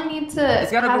probably need to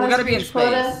We have us gotta be in reach space.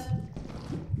 quota.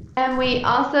 And we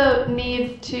also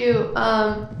need to,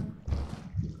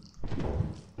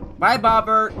 Bye,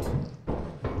 Bobbert.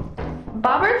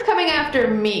 Bobbert's coming after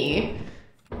me.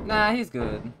 Nah, he's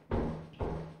good.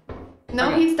 No,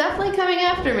 Okay. he's definitely coming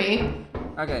after me.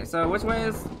 Okay, so which way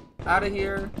is out of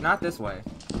here? Not this way.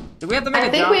 Do we have to make I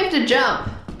a think jump? we have to jump.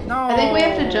 No. I think we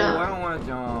have to jump. I don't want to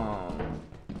jump.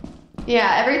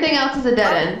 Yeah, everything else is a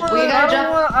dead end. We gotta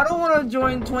jump. I don't want to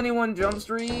join 21 Jump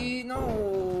Street.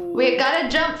 No. We gotta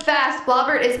jump fast.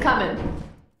 Blobbert is coming.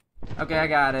 Okay, I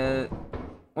got it.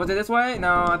 Was it this way?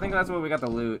 No, I think that's where we got the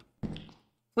loot.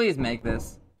 Please make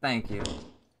this. Thank you.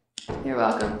 You're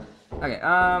welcome. Okay,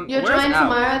 You'll where's join out?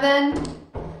 tomorrow then?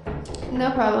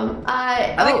 No problem. think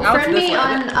out's friend this me way.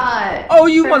 on, Oh,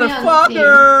 you friend me on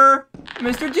motherfucker!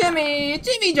 Mr. Jimmy!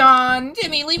 Jimmy John!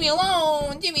 Jimmy, leave me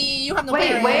alone! Jimmy, you have no Wait,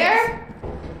 parents. where?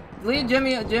 Leave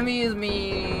Jimmy is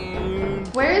mean.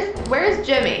 Where's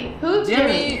Jimmy? Who's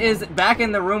Jimmy is back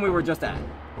in the room we were just at.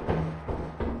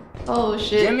 Oh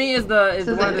shit. Jimmy is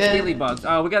one of the steely bugs.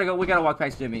 Oh, we gotta walk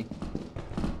past Jimmy.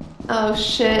 Oh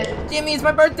shit. Jimmy, it's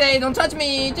my birthday! Don't touch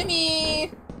me!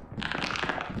 Jimmy!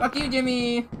 Fuck you,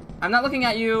 Jimmy! I'm not looking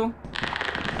at you.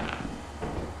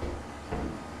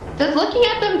 Does looking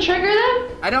at them trigger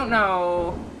them? I don't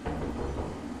know.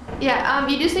 Yeah,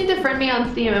 you just need to friend me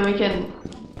on Steam and we can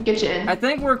get you in. I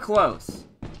think we're close.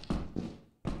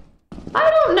 I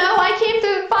don't know. I came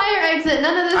through the fire exit.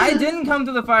 None of this. I didn't come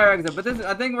to the fire exit, but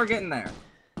I think we're getting there.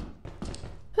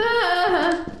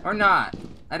 Or not.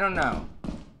 I don't know.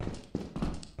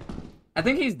 I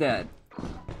think he's dead.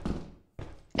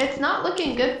 It's not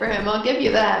looking good for him. I'll give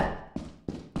you that.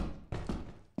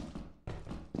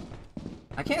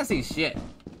 I can't see shit.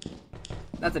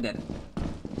 That's a dead end.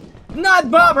 Not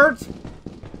Bobbert!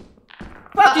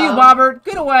 Fuck you, Bobbert!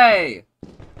 Get away!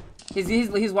 He's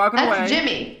walking away. That's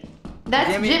Jimmy.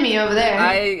 That's Jimmy over there.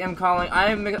 I am calling.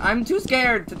 I'm too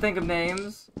scared to think of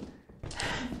names.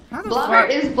 Blobber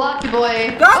is Blocky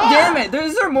Boy. God damn it!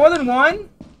 Is there more than one?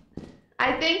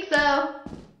 I think so.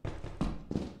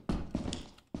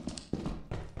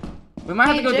 We might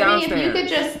have to go Jimmy, downstairs. if you could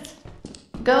just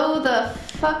go the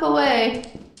fuck away.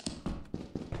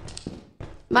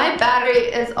 My battery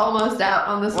is almost out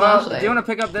on this flashlight. Do you want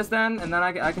to pick up this then, and then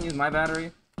I can use my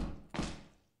battery?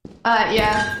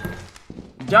 Yeah.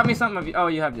 Drop me something of you. Oh,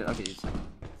 you have it. Okay, you just...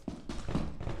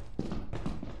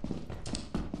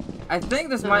 I think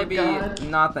this might be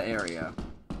not the area.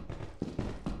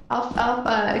 I'll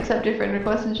accept your friend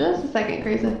request in just a second,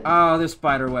 Crazy. Oh, there's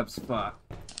spider webs. Fuck.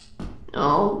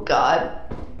 Oh God.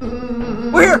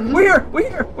 We're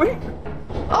here.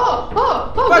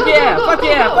 Oh. Fuck yeah! Fuck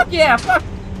yeah! Fuck yeah! Fuck!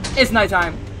 It's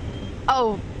nighttime.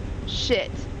 Oh,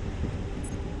 shit.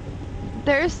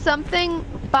 There's something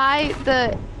by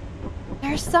the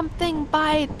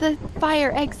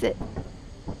fire exit.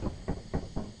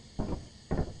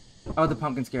 Oh, the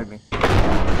pumpkin scared me.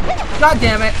 God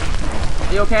damn it!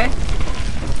 Are you okay?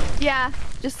 Yeah,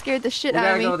 just scared the shit out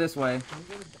of me. We gotta go this way.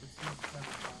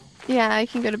 Yeah, I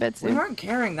can go to bed soon. We aren't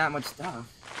carrying that much stuff.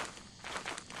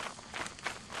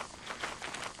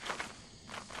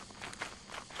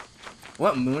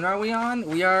 What moon are we on?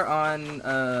 We are on,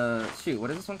 shoot,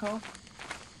 what is this one called?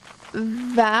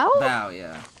 Vow? Vow,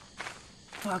 yeah.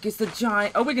 Fuck, it's the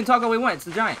giant. Oh, we can talk all we want. It's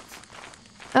the giants.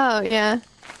 Oh, yeah.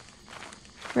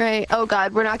 Right. Oh,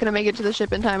 God, we're not gonna make it to the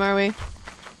ship in time, are we?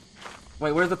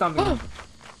 Wait, where's the thumping?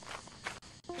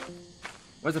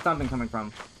 Where's the thumping coming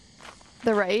from?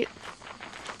 The right.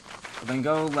 Well, then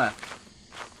go left.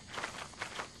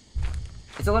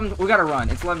 It's 11. We gotta run.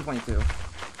 It's 11:22.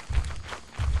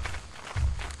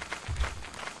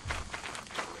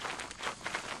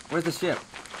 Where's the ship?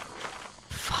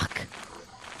 Fuck.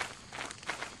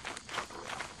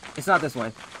 It's not this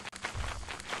way.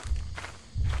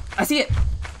 I see it!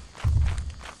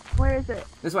 Where is it?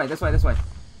 This way, this way, this way.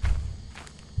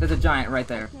 There's a giant right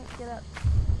there. I can't get up.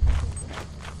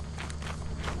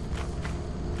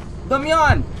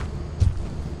 Damian!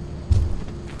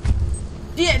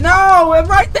 Yeah, no! I'm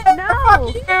right there! No!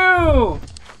 Fuck you!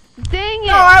 Dang it!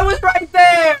 No, I was right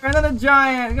there! And then a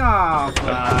giant. Oh,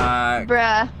 fuck.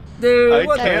 Bruh. Dude,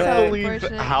 I can't believe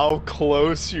how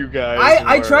close you guys were.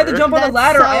 I tried to jump on the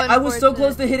ladder. So I was so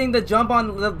close to hitting the jump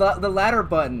on the ladder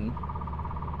button.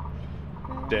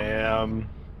 Damn.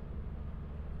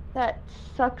 That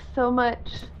sucks so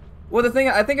much. Well, the thing,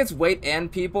 I think it's weight and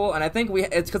people, and I think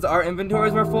it's because our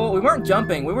inventories were full. We weren't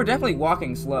jumping. We were definitely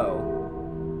walking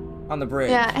slow on the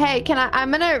bridge. Yeah, hey,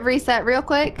 I'm gonna reset real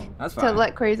quick. That's to fine.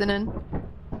 let Crazen in.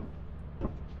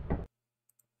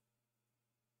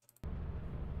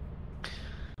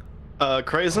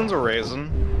 Crazen's a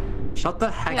raisin. Shut the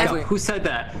heck Yeah. up. Who said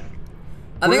that?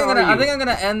 I think Where I'm are you?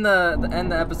 gonna end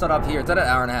the episode off here. It's at an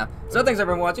hour and a half. So thanks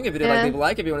everyone for watching. If you did like, leave a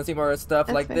like. If you want to see more stuff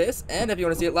That's like fair. this, and if you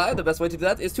want to see it live, the best way to do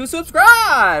that is to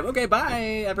subscribe. Okay,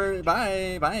 bye,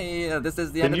 bye, bye. This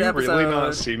is the end Can of the you episode. really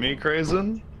not see me,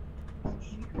 Crazen?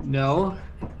 No.